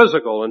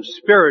physical and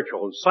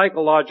spiritual and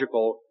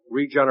psychological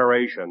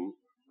regeneration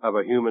of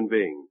a human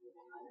being.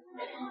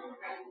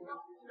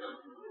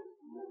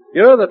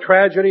 You know the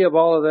tragedy of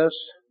all of this?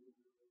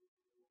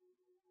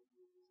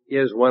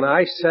 Is when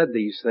I said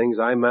these things,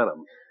 I meant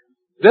them.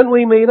 Didn't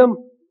we meet them?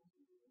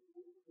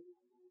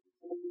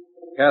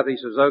 Kathy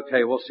says,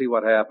 okay, we'll see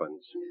what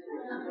happens.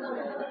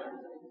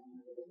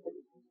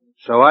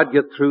 So I'd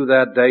get through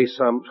that day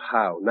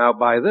somehow. Now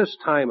by this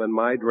time in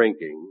my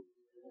drinking,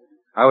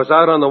 I was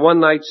out on the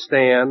one-night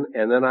stand,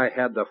 and then I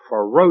had the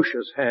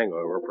ferocious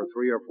hangover for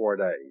 3 or 4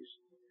 days.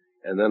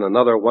 And then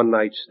another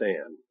one-night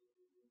stand.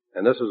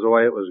 And this is the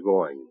way it was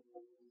going.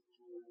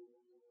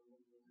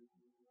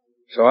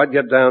 So I'd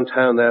get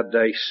downtown that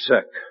day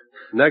sick.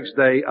 Next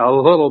day, a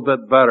little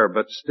bit better,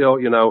 but still,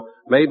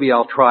 maybe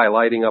I'll try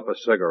lighting up a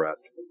cigarette.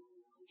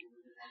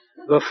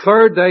 The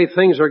third day,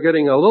 things are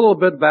getting a little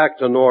bit back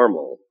to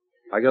normal.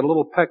 I get a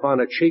little peck on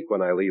the cheek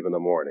when I leave in the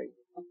morning.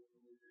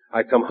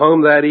 I come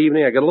home that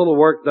evening, I get a little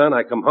work done,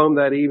 I come home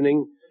that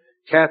evening.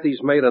 Kathy's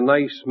made a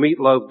nice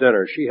meatloaf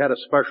dinner. She had a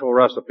special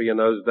recipe in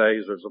those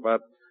days. There's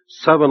about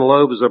 7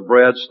 loaves of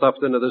bread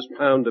stuffed into this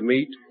pound of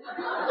meat.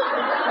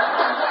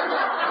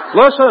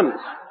 Listen,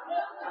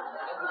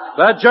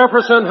 that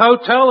Jefferson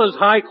Hotel is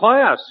high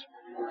class.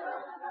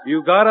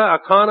 You gotta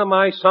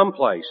economize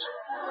someplace.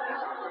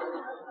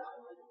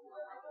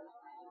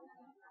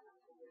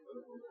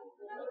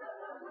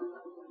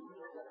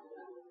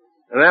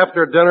 And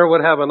after dinner,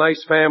 we'd have a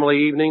nice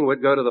family evening.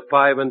 We'd go to the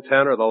 5 and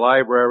 10 or the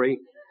library.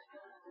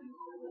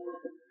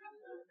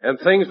 And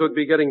things would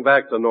be getting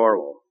back to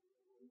normal.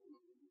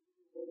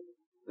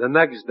 The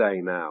next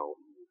day now,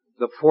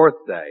 the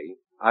 4th day,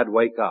 I'd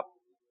wake up.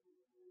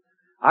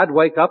 I'd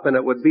wake up and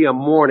it would be a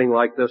morning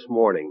like this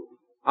morning.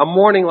 A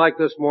morning like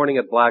this morning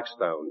at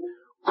Blackstone.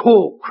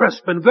 Cool,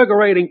 crisp,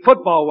 invigorating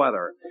football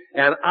weather.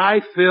 And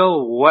I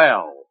feel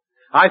well.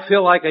 I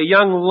feel like a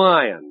young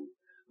lion.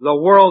 The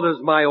world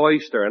is my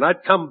oyster. And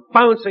I'd come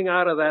bouncing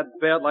out of that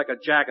bed like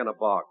a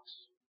jack-in-a-box.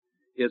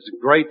 It's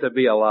great to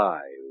be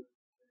alive.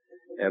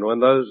 And when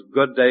those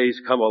good days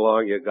come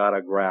along, you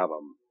gotta grab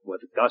them.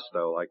 With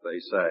gusto, like they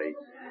say.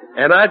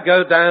 And I'd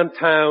go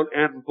downtown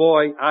and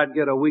boy, I'd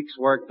get a week's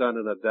work done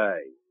in a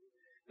day.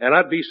 And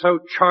I'd be so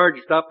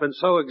charged up and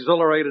so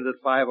exhilarated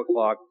at 5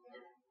 o'clock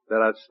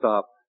that I'd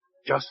stop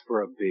just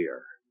for a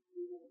beer.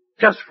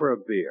 Just for a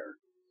beer.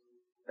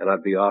 And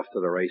I'd be off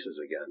to the races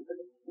again.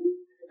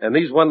 And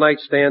these one-night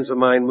stands of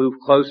mine moved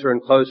closer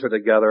and closer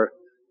together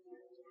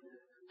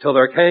till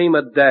there came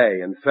a day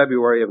in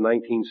February of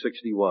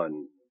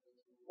 1961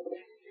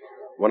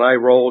 when I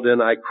rolled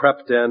in, I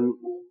crept in,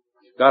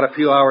 got a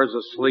few hours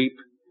of sleep,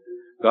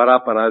 got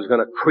up and I was going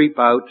to creep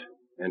out,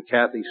 and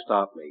Kathy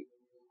stopped me.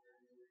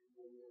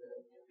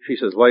 She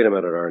says, "Wait a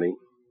minute, Ernie."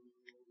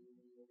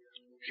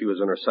 She was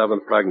in her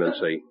 7th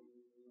pregnancy.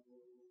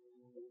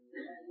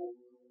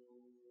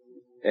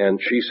 And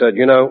she said,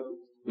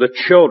 the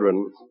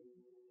children,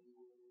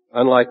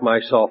 unlike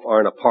myself,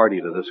 aren't a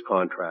party to this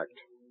contract.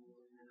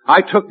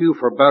 I took you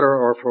for better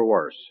or for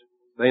worse.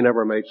 They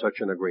never made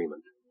such an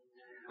agreement.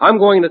 I'm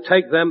going to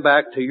take them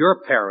back to your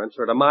parents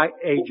or to my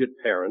aged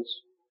parents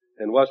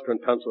in western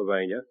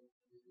Pennsylvania,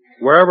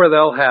 wherever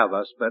they'll have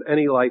us, but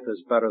any life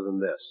is better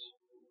than this.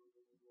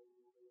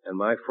 And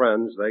my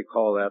friends, they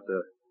call that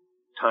the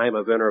time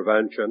of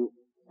intervention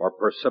or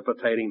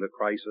precipitating the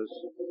crisis.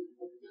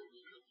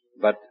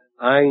 But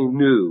I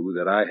knew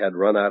that I had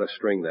run out of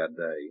string that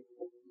day.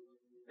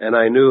 And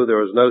I knew there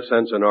was no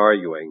sense in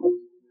arguing.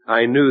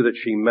 I knew that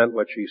she meant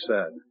what she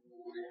said.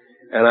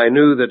 And I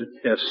knew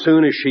that as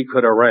soon as she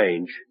could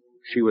arrange,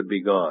 she would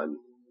be gone.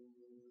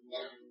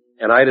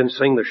 And I didn't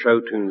sing the show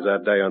tunes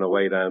that day on the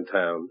way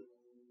downtown.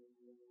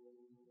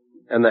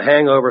 And the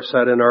hangover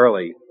set in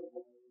early.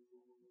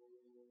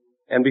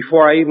 And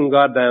before I even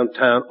got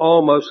downtown,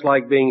 almost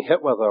like being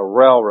hit with a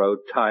railroad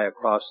tie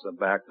across the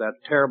back, that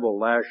terrible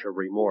lash of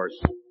remorse.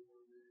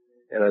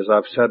 And as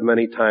I've said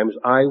many times,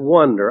 I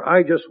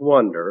just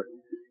wonder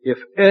if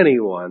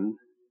anyone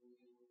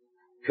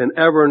can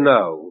ever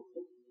know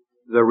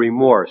the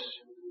remorse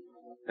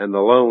and the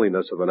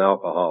loneliness of an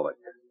alcoholic.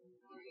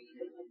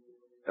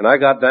 And I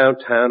got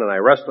downtown and I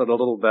rested a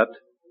little bit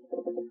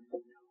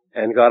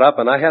and got up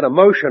and I had a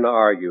motion to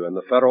argue in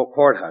the federal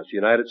courthouse,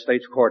 United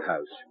States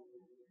Courthouse.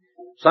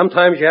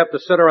 Sometimes you have to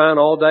sit around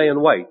all day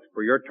and wait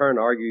for your turn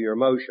to argue your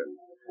motion.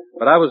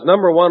 But I was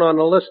number 1 on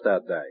the list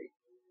that day.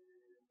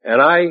 And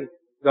I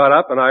got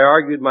up and I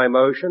argued my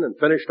motion and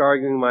finished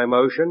arguing my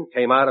motion,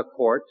 came out of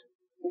court,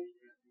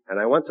 and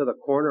I went to the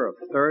corner of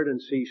 3rd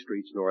and C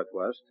Streets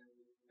Northwest,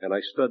 and I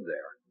stood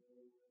there.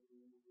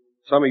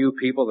 Some of you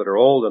people that are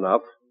old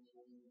enough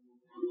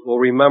will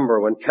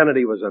remember when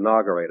Kennedy was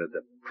inaugurated,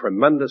 the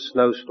tremendous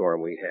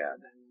snowstorm we had.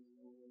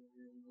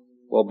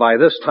 Well, by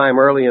this time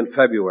early in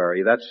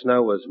February, that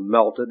snow was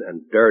melted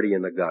and dirty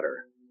in the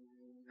gutter.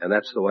 And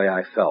that's the way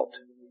I felt.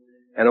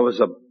 And it was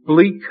a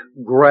bleak,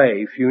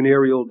 gray,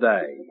 funereal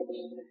day.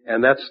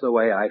 And that's the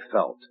way I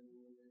felt.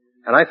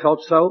 And I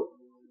felt so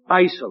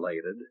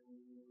isolated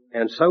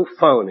and so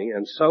phony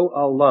and so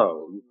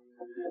alone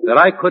that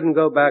I couldn't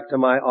go back to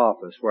my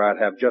office where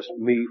I'd have just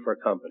me for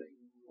company.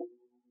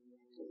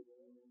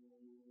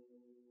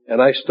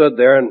 And I stood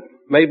there, and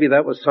maybe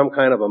that was some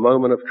kind of a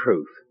moment of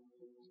truth.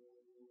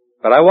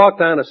 But I walked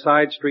down a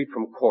side street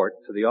from court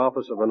to the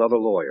office of another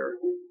lawyer.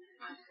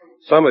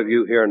 Some of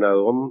you here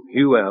know him,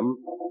 Hugh M.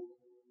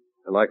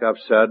 And like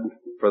I've said,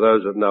 for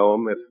those that know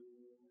him, if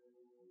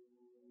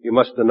you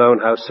must have known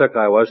how sick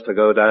I was to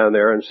go down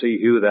there and see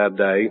Hugh that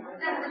day.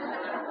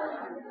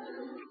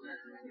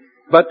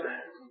 But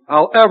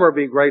I'll ever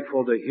be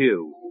grateful to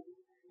Hugh.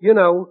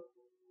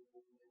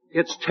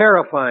 It's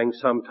terrifying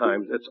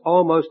sometimes. It's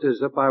almost as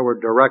if I were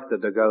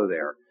directed to go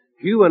there.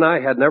 Hugh and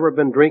I had never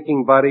been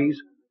drinking buddies,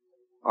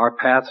 Our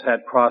paths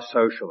had crossed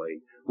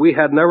socially. We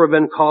had never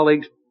been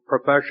colleagues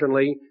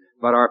professionally,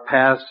 but our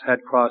paths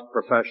had crossed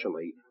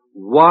professionally.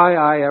 Why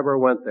I ever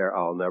went there,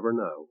 I'll never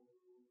know.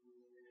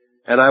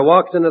 And I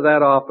walked into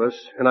that office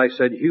and I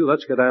said, Hugh,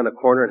 let's go down the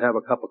corner and have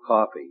a cup of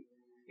coffee.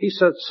 He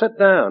said, sit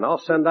down, I'll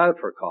send out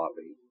for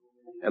coffee.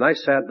 And I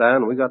sat down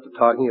and we got to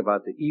talking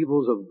about the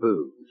evils of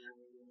booze.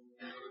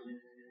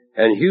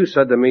 And Hugh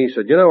said to me, he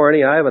said, you know,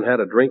 Ernie, I haven't had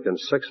a drink in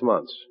 6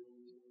 months.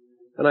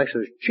 And I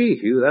said, gee,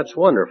 Hugh, that's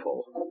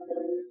wonderful.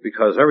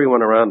 Because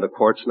everyone around the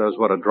courts knows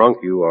what a drunk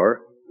you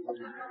are.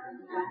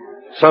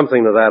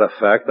 Something to that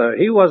effect.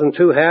 He wasn't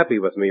too happy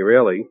with me,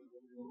 really.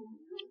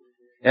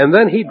 And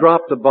then he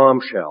dropped a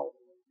bombshell.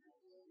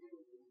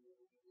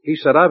 He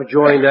said, I've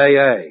joined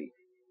AA.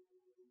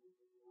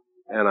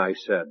 And I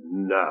said,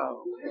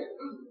 no.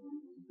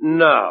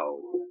 No.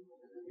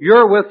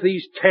 You're with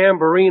these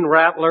tambourine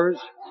rattlers,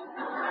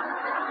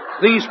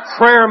 these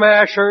prayer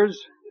mashers.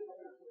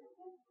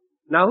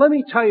 Now let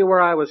me tell you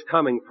where I was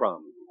coming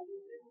from.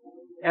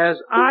 As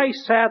I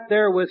sat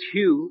there with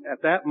Hugh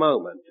at that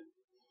moment,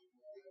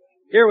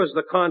 here was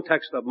the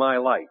context of my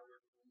life.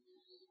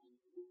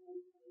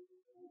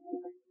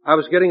 I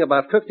was getting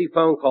about 50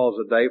 phone calls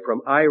a day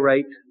from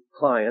irate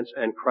clients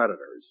and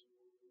creditors.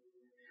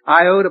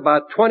 I owed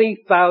about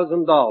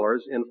 $20,000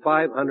 in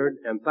 $500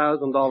 and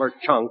 $1,000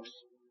 chunks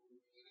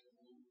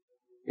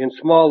in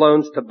small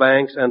loans to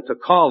banks and to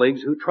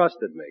colleagues who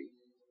trusted me.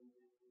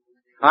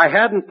 I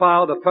hadn't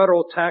filed a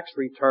federal tax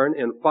return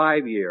in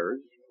 5 years.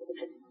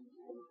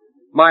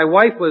 My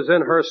wife was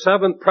in her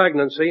 7th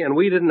pregnancy and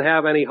we didn't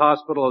have any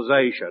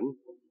hospitalization.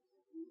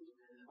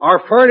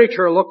 Our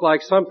furniture looked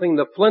like something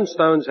the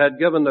Flintstones had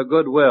given to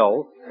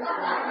Goodwill.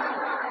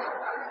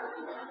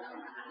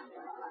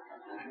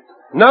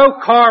 No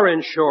car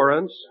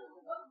insurance.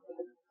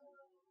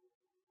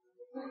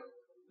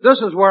 This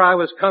is where I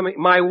was coming.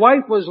 My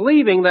wife was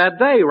leaving that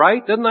day,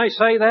 right? Didn't I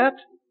say that?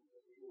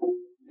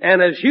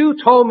 And as Hugh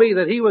told me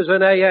that he was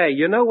in AA,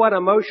 you know what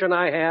emotion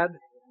I had?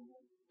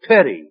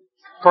 Pity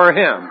for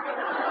him.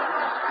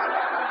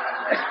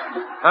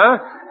 Huh?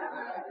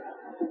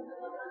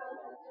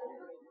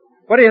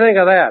 What do you think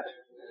of that?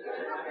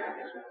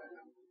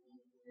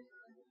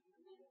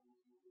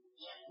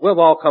 We've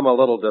all come a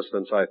little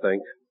distance, I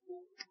think.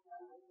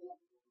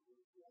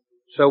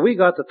 So we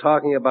got to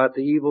talking about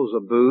the evils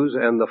of booze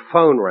and the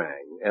phone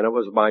rang, and it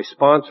was my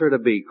sponsor to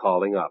be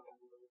calling up,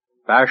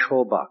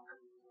 Bashful Buck.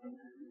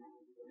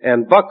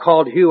 And Buck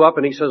called Hugh up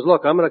and he says,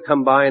 look, I'm going to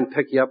come by and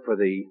pick you up for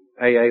the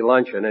AA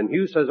luncheon. And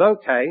Hugh says,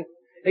 okay.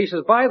 He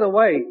says, by the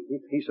way,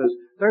 he says,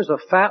 there's a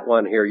fat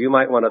one here you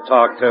might want to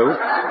talk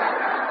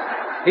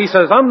to. He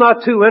says, I'm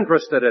not too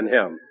interested in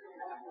him.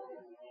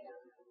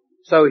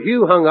 So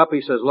Hugh hung up.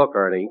 He says, look,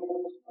 Ernie,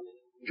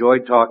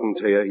 enjoyed talking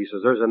to you. He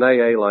says, there's an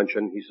AA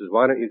luncheon. He says,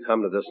 why don't you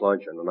come to this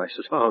luncheon? And I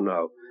says, oh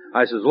no.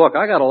 I says, look,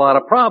 I got a lot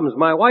of problems.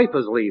 My wife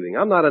is leaving.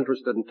 I'm not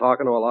interested in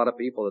talking to a lot of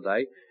people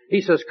today.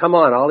 He says, come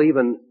on, I'll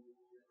even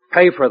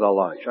pay for the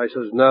lunch. I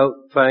says, no,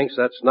 thanks,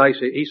 that's nice.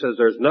 He says,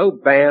 there's no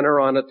banner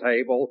on a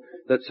table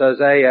that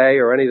says AA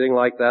or anything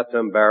like that to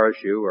embarrass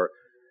you.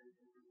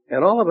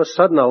 And all of a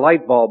sudden a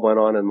light bulb went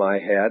on in my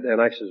head,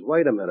 and I says,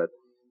 wait a minute.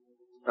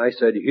 I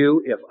said,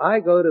 Hugh, if I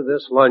go to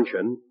this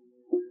luncheon,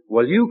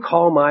 will you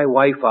call my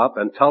wife up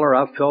and tell her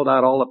I've filled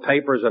out all the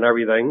papers and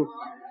everything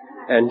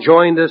and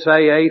joined this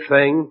AA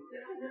thing?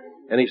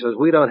 And he says,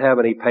 we don't have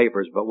any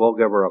papers, but we'll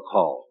give her a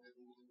call.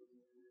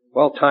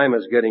 Well, time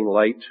is getting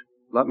late.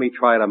 Let me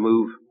try to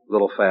move a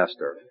little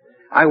faster.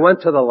 I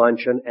went to the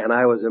luncheon and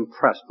I was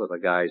impressed with the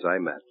guys I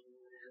met.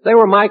 They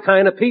were my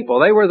kind of people.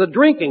 They were the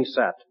drinking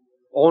set.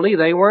 Only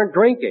they weren't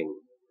drinking.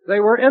 They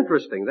were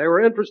interesting. They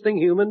were interesting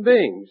human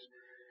beings.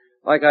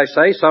 Like I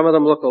say, some of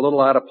them looked a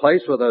little out of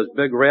place with those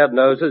big red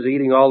noses,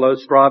 eating all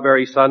those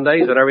strawberry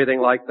sundaes and everything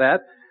like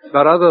that.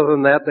 But other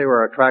than that, they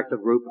were an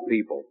attractive group of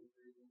people.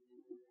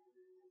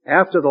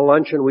 After the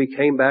luncheon, we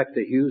came back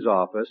to Hugh's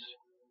office,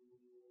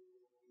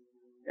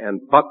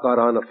 and Buck got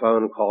on the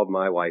phone and called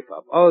my wife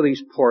up. Oh,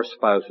 these poor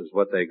spouses,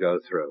 what they go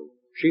through.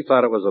 She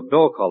thought it was a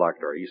bill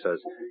collector. He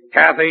says,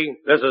 Kathy,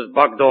 this is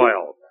Buck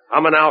Doyle.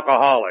 I'm an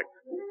alcoholic.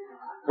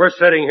 We're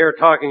sitting here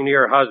talking to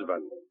your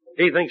husband.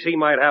 He thinks he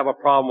might have a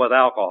problem with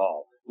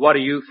alcohol. What do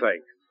you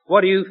think?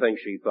 What do you think,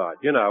 she thought,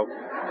 you know.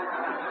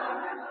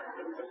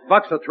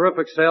 Buck's a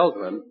terrific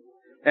salesman,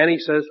 and he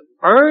says,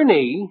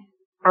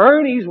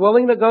 Ernie's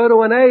willing to go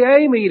to an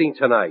AA meeting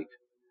tonight.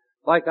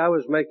 Like I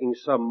was making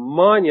some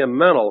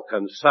monumental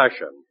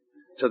concession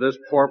to this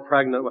poor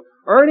pregnant woman.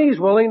 Ernie's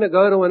willing to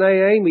go to an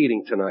AA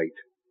meeting tonight.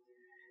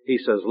 He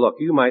says, look,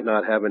 you might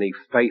not have any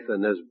faith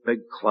in this big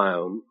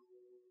clown,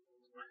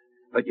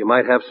 but you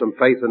might have some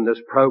faith in this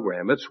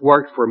program. It's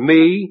worked for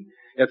me.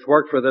 It's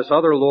worked for this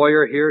other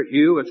lawyer here,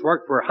 Hugh. It's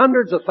worked for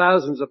hundreds of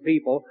thousands of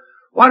people.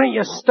 Why don't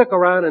you stick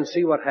around and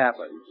see what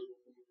happens?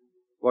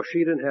 Well, she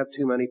didn't have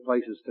too many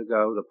places to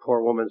go. The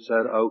poor woman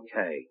said,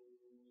 okay.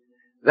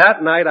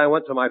 That night I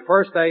went to my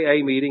first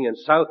AA meeting in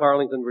South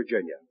Arlington,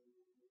 Virginia.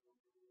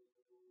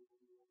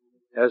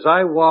 As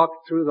I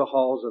walked through the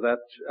halls of that,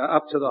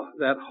 up to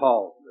that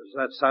hall,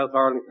 that South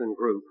Arlington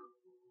group,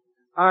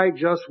 I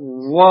just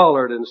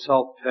wallered in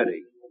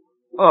self-pity.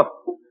 Oh,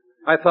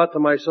 I thought to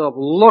myself,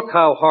 look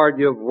how hard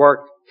you've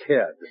worked,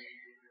 kid.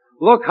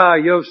 Look how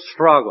you've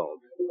struggled.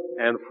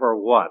 And for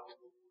what?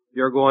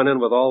 You're going in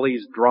with all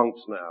these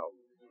drunks now.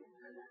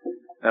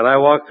 And I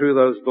walked through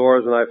those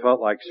doors and I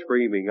felt like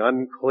screaming,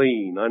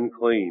 unclean,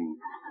 unclean.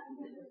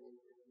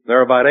 There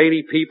were about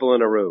 80 people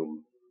in a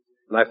room.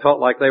 And I felt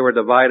like they were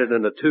divided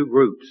into two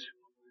groups.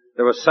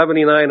 There was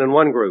 79 in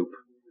one group.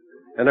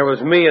 And there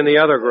was me in the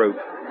other group.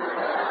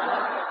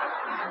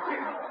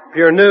 If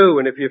you're new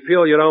and if you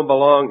feel you don't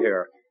belong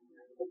here.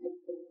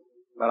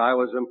 But I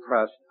was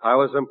impressed. I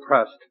was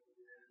impressed.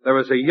 There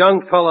was a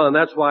young fellow, and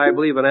that's why I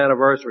believe in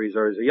anniversaries.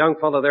 There was a young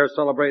fellow there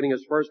celebrating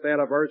his first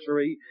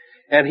anniversary,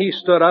 and he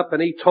stood up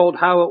and he told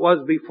how it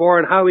was before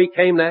and how he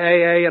came to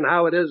AA and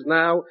how it is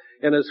now,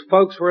 and his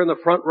folks were in the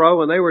front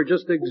row and they were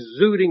just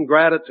exuding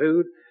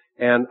gratitude,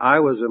 and I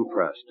was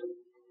impressed.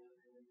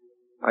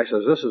 I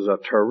says, this is a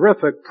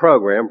terrific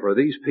program for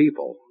these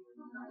people.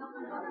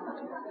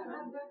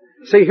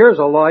 See, here's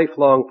a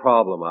lifelong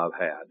problem I've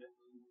had.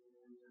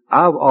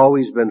 I've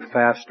always been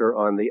faster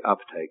on the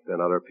uptake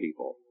than other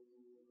people.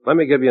 Let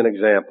me give you an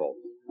example.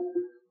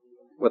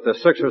 With the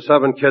 6 or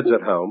 7 kids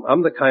at home,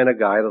 I'm the kind of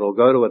guy that'll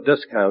go to a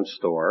discount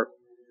store,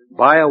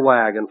 buy a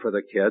wagon for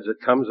the kids.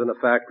 It comes in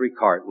a factory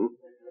carton,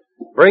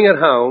 bring it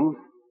home,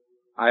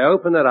 I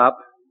open it up,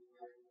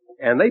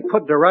 and they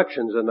put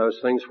directions in those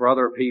things for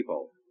other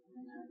people.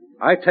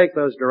 I take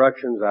those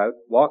directions out,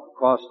 walk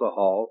across the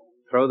hall,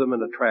 throw them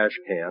in a trash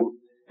can,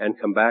 and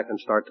come back and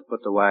start to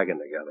put the wagon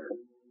together.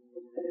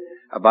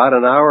 About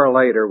an hour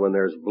later, when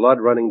there's blood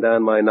running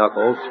down my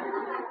knuckles,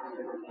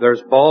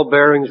 there's ball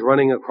bearings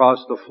running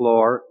across the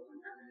floor,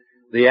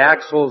 the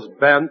axle's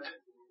bent,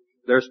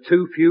 there's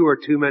too few or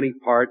too many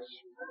parts,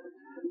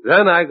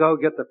 then I go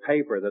get the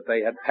paper that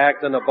they had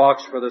packed in a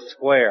box for the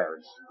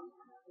squares.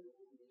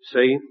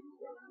 See?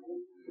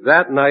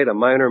 That night a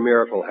minor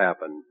miracle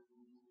happened.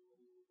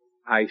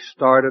 I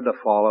started to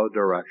follow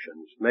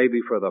directions, maybe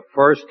for the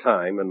first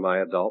time in my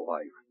adult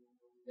life.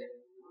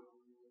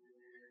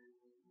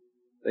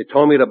 They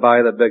told me to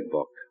buy the big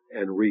book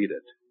and read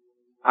it.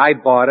 I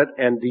bought it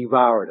and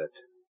devoured it.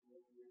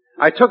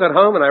 I took it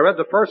home and I read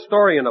the first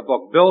story in the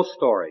book, Bill's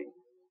story.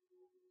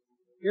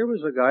 Here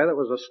was a guy that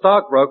was a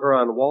stockbroker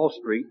on Wall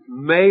Street,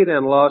 made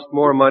and lost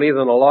more money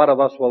than a lot of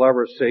us will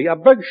ever see, a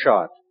big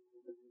shot,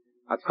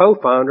 a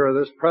co-founder of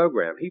this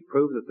program. He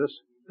proved that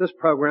this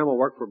program will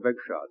work for big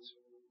shots.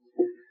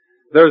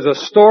 There's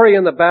a story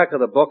in the back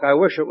of the book, I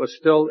wish it was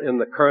still in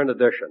the current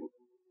edition,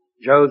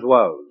 Joe's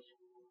Woes.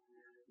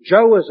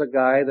 Joe was a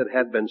guy that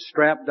had been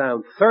strapped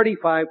down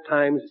 35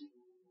 times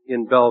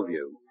in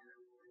Bellevue,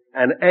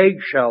 an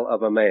eggshell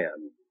of a man,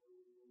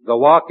 The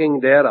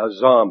Walking Dead, a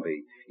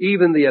zombie.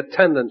 Even the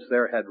attendants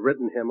there had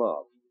written him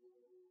off.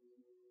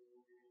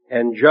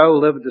 And Joe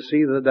lived to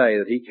see the day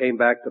that he came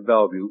back to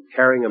Bellevue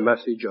carrying a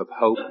message of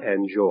hope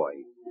and joy.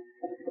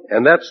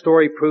 And that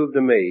story proved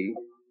to me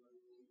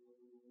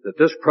that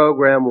this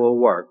program will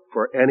work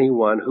for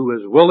anyone who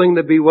is willing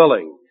to be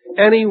willing,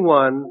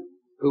 anyone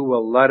who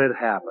will let it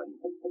happen.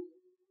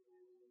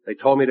 They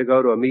told me to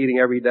go to a meeting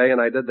every day, and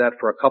I did that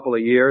for a couple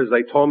of years.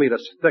 They told me to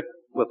stick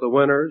with the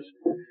winners,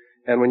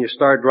 and when you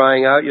start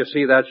drying out, you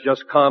see that's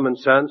just common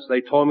sense.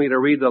 They told me to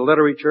read the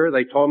literature.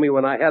 They told me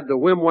when I had the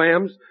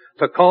whim-whams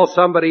to call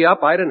somebody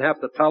up, I didn't have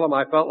to tell them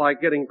I felt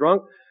like getting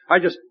drunk. I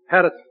just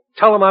had to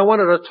tell them I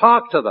wanted to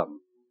talk to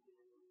them.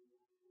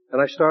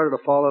 And I started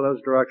to follow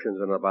those directions.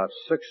 In about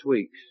 6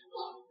 weeks,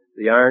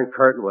 the Iron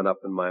Curtain went up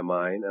in my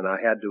mind, and I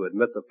had to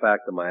admit the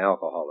fact of my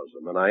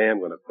alcoholism, and I am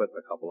going to quit in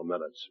a couple of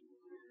minutes.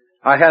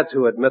 I had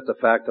to admit the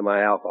fact of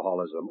my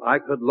alcoholism. I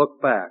could look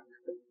back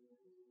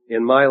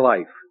in my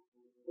life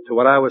to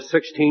when I was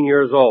 16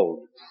 years old.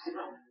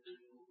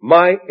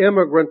 My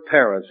immigrant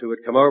parents who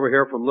had come over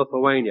here from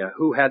Lithuania,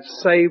 who had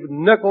saved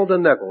nickel to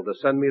nickel to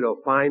send me to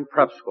a fine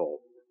prep school.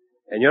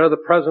 And you know the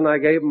present I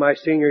gave them my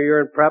senior year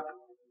in prep?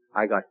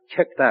 I got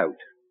kicked out.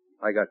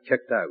 I got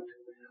kicked out.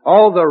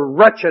 All the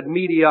wretched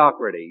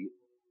mediocrity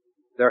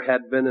there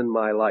had been in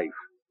my life.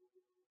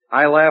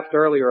 I laughed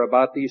earlier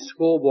about these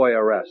schoolboy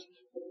arrests.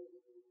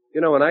 You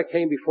know, when I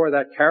came before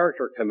that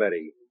character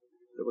committee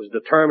that was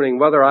determining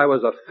whether I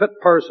was a fit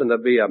person to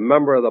be a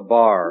member of the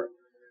bar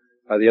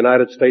of the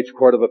United States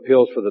Court of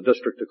Appeals for the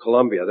District of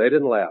Columbia, they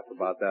didn't laugh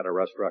about that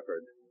arrest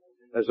record.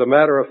 As a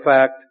matter of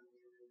fact,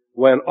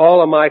 when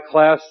all of my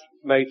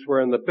classmates were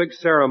in the big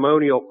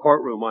ceremonial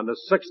courtroom on the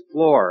 6th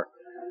floor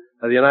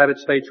of the United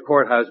States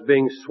Courthouse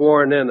being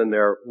sworn in and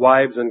their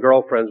wives and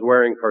girlfriends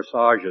wearing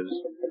corsages,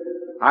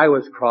 I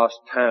was cross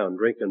town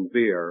drinking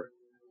beer,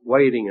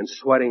 waiting and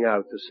sweating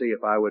out to see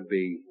if I would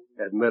be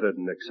admitted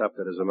and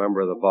accepted as a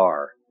member of the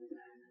bar.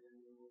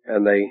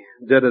 And they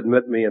did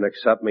admit me and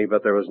accept me,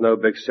 but there was no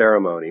big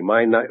ceremony.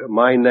 My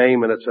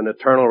name, and it's an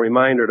eternal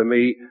reminder to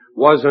me,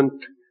 wasn't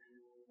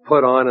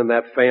put on in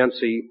that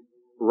fancy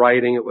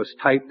writing. It was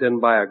typed in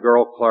by a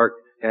girl clerk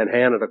and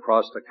handed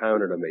across the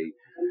counter to me.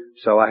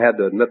 So I had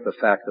to admit the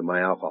fact of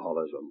my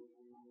alcoholism.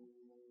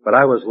 But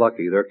I was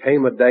lucky. There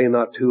came a day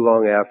not too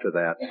long after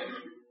that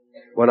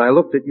when I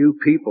looked at you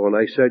people and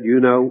I said, you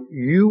know,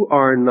 you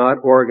are not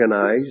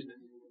organized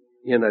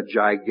in a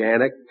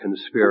gigantic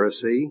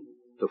conspiracy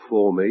to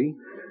fool me.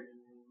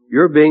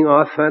 You're being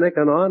authentic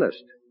and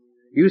honest.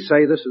 You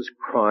say this is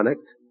chronic,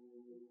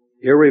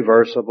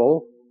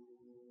 irreversible,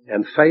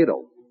 and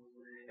fatal.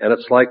 And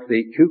it's like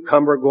the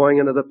cucumber going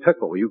into the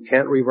pickle. You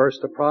can't reverse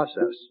the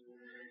process.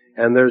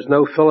 And there's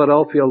no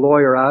Philadelphia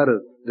lawyer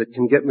that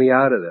can get me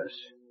out of this.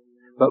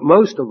 But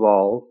most of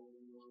all,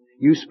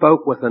 you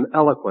spoke with an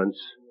eloquence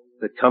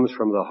that comes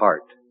from the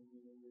heart.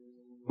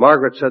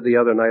 Margaret said the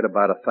other night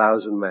about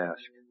 1,000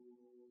 masks.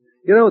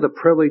 You know, the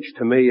privilege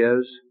to me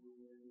is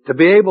to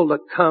be able to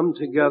come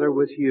together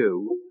with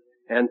you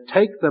and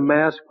take the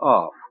mask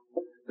off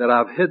that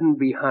I've hidden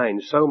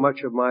behind so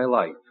much of my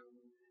life,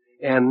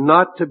 and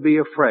not to be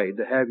afraid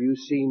to have you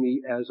see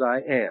me as I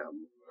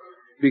am,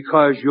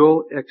 because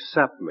you'll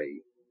accept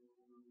me,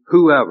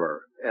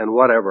 whoever and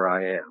whatever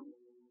I am.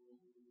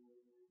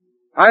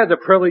 I had the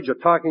privilege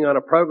of talking on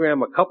a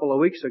program a couple of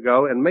weeks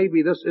ago, and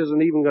maybe this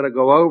isn't even going to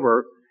go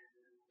over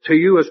to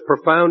you as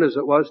profound as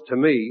it was to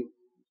me,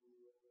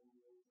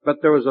 but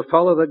there was a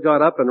fellow that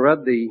got up and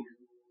read the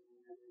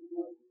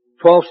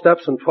 12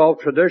 Steps and 12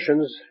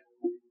 Traditions.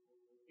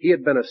 He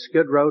had been a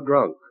Skid Row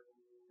drunk,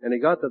 and he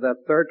got to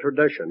that third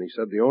tradition. He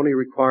said the only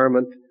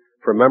requirement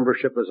for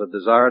membership is a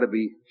desire to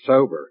be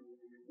sober.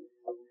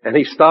 And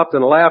he stopped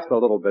and laughed a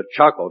little bit,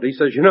 chuckled. He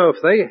says, you know,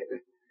 if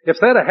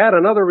they'd have had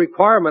another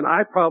requirement,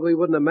 I probably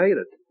wouldn't have made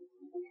it.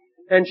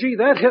 And gee,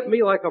 that hit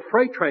me like a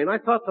freight train. I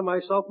thought to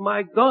myself,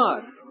 my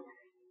God,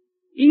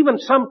 even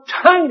some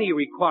tiny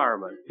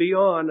requirement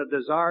beyond a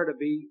desire to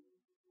be,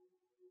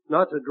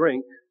 not to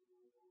drink,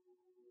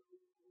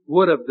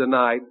 would have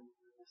denied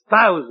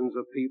thousands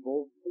of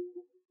people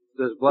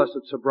this blessed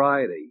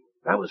sobriety.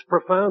 That was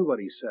profound what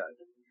he said.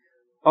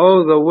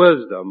 Oh, the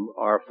wisdom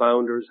our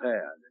founders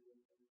had.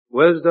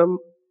 Wisdom,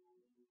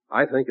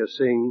 I think, is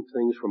seeing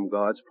things from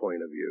God's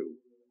point of view.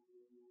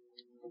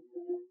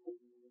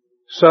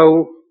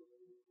 So,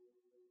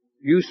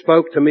 you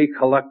spoke to me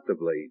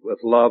collectively with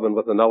love and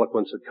with an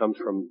eloquence that comes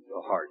from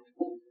the heart.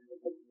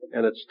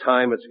 And it's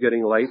time, it's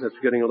getting late, and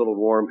it's getting a little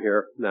warm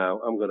here now.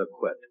 I'm going to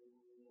quit.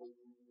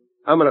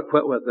 I'm going to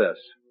quit with this.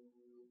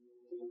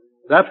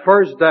 That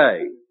first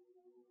day,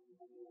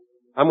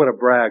 I'm going to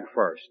brag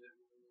first.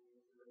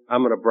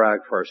 I'm going to brag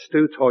first.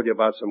 Stu told you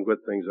about some good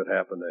things that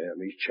happened to him.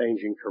 He's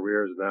changing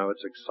careers now.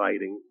 It's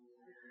exciting.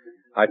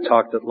 I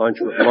talked at lunch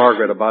with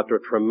Margaret about the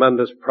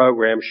tremendous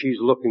program she's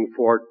looking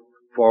forward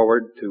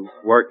to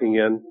working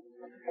in.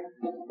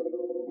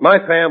 My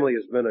family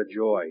has been a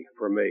joy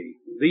for me.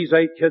 These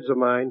 8 kids of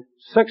mine,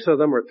 6 of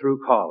them are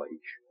through college.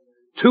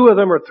 2 of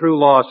them are through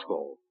law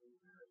school.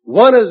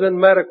 1 is in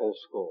medical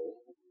school.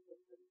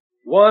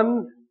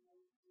 1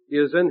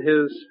 is in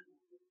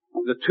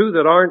the 2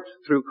 that aren't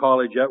through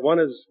college yet, 1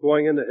 is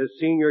going into his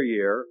senior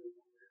year.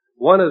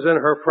 1 is in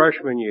her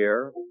freshman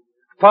year.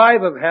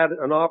 5 have had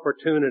an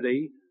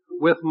opportunity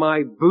with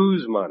my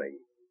booze money,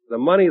 the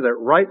money that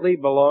rightly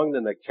belonged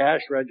in the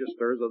cash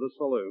registers of the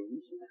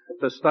saloons,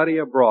 to study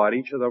abroad,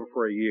 each of them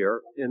for a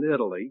year in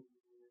Italy.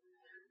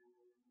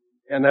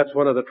 And that's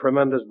one of the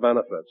tremendous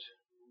benefits.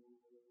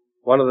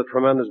 One of the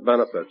tremendous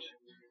benefits.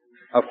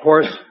 Of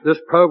course, this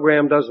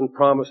program doesn't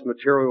promise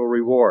material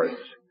rewards,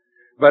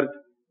 but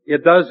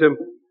it does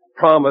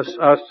promise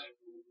us,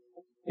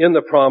 in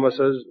the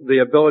promises, the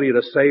ability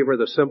to savor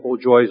the simple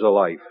joys of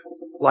life.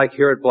 Like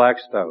here at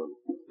Blackstone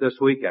this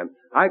weekend.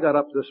 I got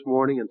up this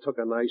morning and took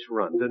a nice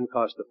run. Didn't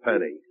cost a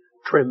penny.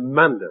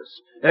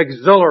 Tremendous,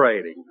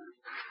 exhilarating,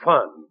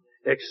 fun,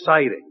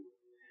 exciting.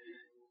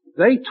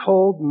 They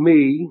told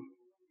me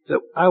that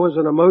I was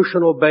an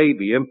emotional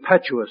baby,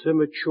 impetuous,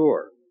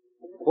 immature.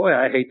 Boy,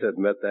 I hate to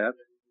admit that.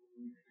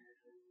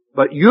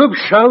 But you've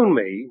shown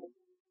me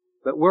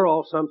that we're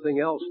all something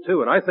else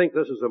too. And I think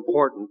this is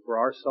important for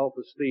our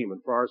self-esteem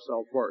and for our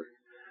self-worth.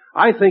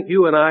 I think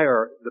you and I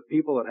are the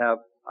people that have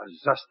a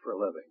zest for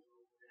living.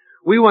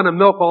 We want to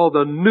milk all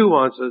the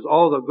nuances,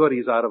 all the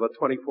goodies out of a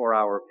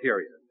 24-hour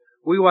period.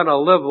 We want to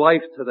live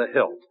life to the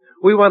hilt.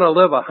 We want to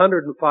live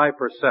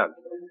 105%.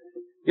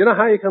 You know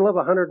how you can live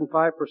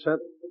 105%?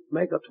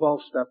 Make a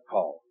 12-step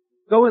call.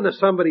 Go into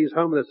somebody's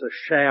home that's a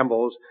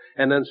shambles,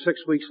 and then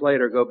 6 weeks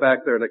later go back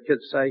there and the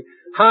kids say,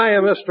 "Hi,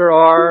 I'm Mr.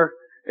 R,"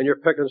 and you're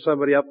picking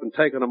somebody up and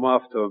taking them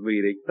off to a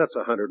meeting. That's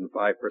 105%.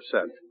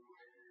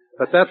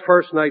 But that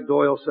first night,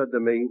 Doyle said to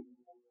me,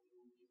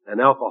 an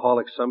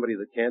alcoholic's somebody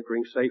that can't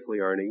drink safely,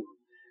 Ernie.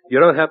 You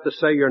don't have to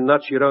say you're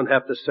nuts. You don't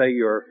have to say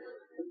you're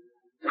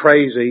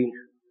crazy.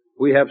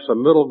 We have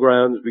some middle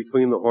grounds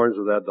between the horns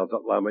of that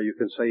dilemma. You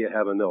can say you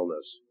have an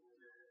illness.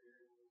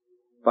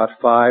 About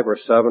 5 or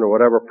 7 or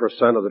whatever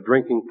percent of the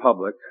drinking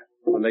public,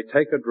 when they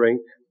take a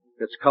drink,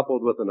 it's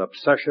coupled with an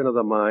obsession of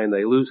the mind.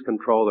 They lose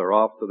control. They're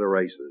off to the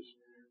races.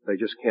 They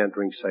just can't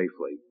drink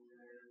safely.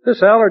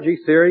 This allergy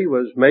theory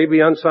was maybe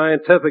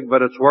unscientific,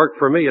 but it's worked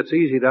for me. It's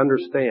easy to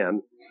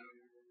understand.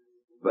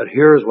 But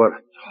here's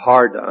what's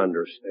hard to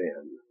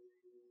understand.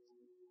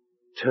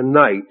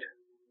 Tonight,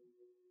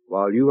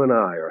 while you and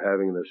I are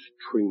having this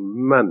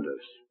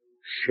tremendous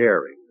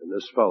sharing in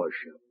this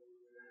fellowship,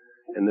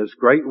 in this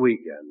great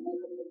weekend,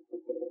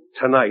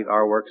 tonight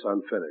our work's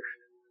unfinished.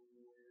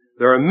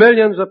 There are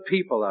millions of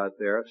people out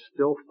there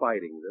still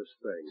fighting this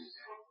thing.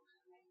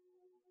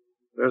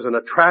 There's an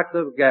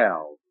attractive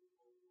gal,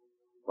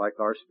 like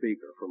our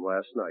speaker from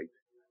last night,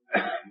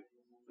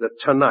 that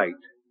tonight,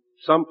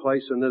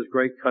 someplace in this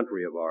great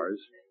country of ours,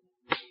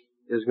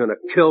 is going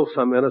to kill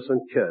some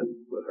innocent kid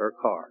with her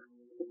car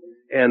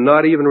and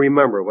not even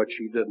remember what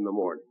she did in the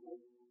morning.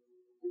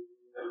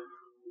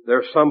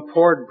 There's some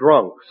poor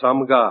drunk,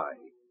 some guy,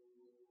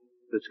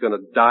 that's going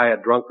to die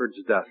a drunkard's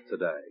death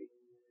today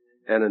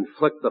and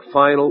inflict the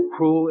final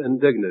cruel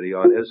indignity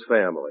on his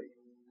family.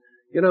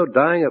 You know,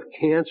 dying of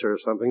cancer or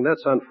something,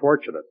 that's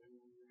unfortunate.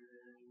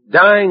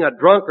 Dying a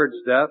drunkard's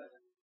death,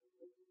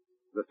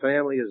 the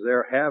family is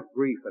there half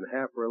grief and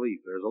half relief.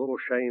 There's a little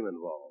shame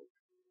involved.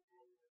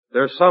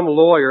 There's some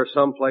lawyer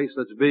someplace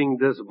that's being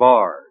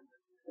disbarred.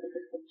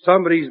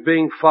 Somebody's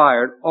being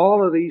fired.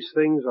 All of these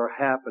things are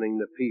happening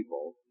to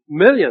people,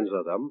 millions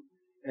of them,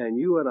 and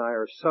you and I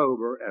are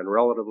sober and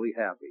relatively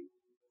happy.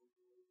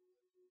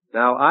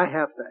 Now I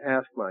have to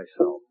ask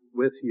myself,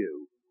 with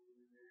you,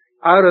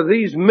 out of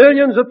these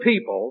millions of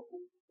people,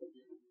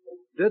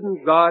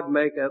 didn't God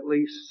make at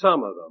least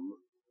some of them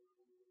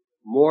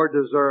more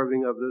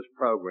deserving of this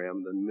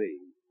program than me?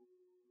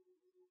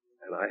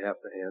 And I have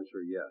to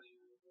answer yes.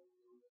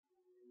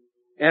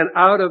 And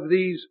out of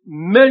these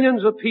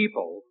millions of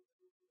people,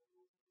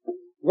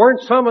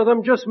 weren't some of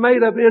them just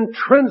made of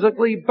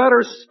intrinsically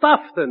better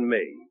stuff than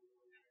me?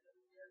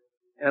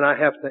 And I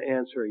have to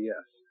answer yes.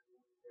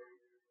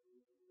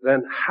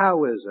 Then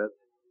how is it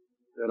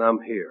that I'm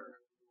here?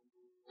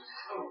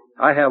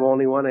 I have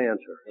only one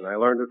answer, and I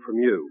learned it from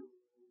you.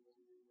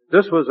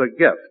 This was a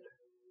gift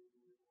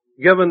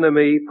given to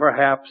me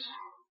perhaps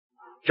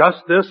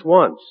just this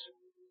once.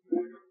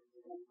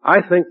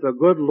 I think the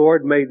good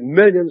Lord made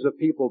millions of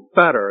people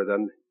better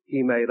than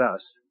He made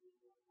us.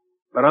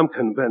 But I'm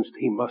convinced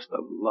He must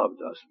have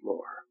loved us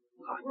more.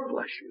 God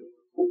bless you.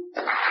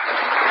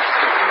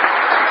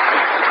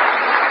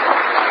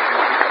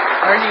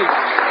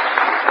 Ernie.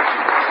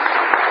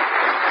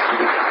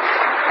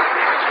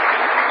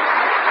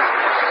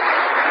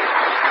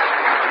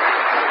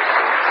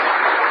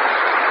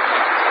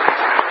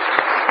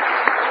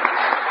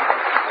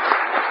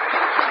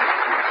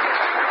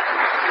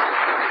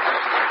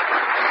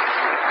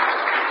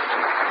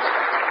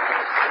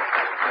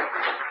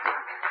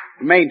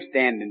 Remain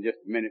standing just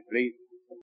a minute, please.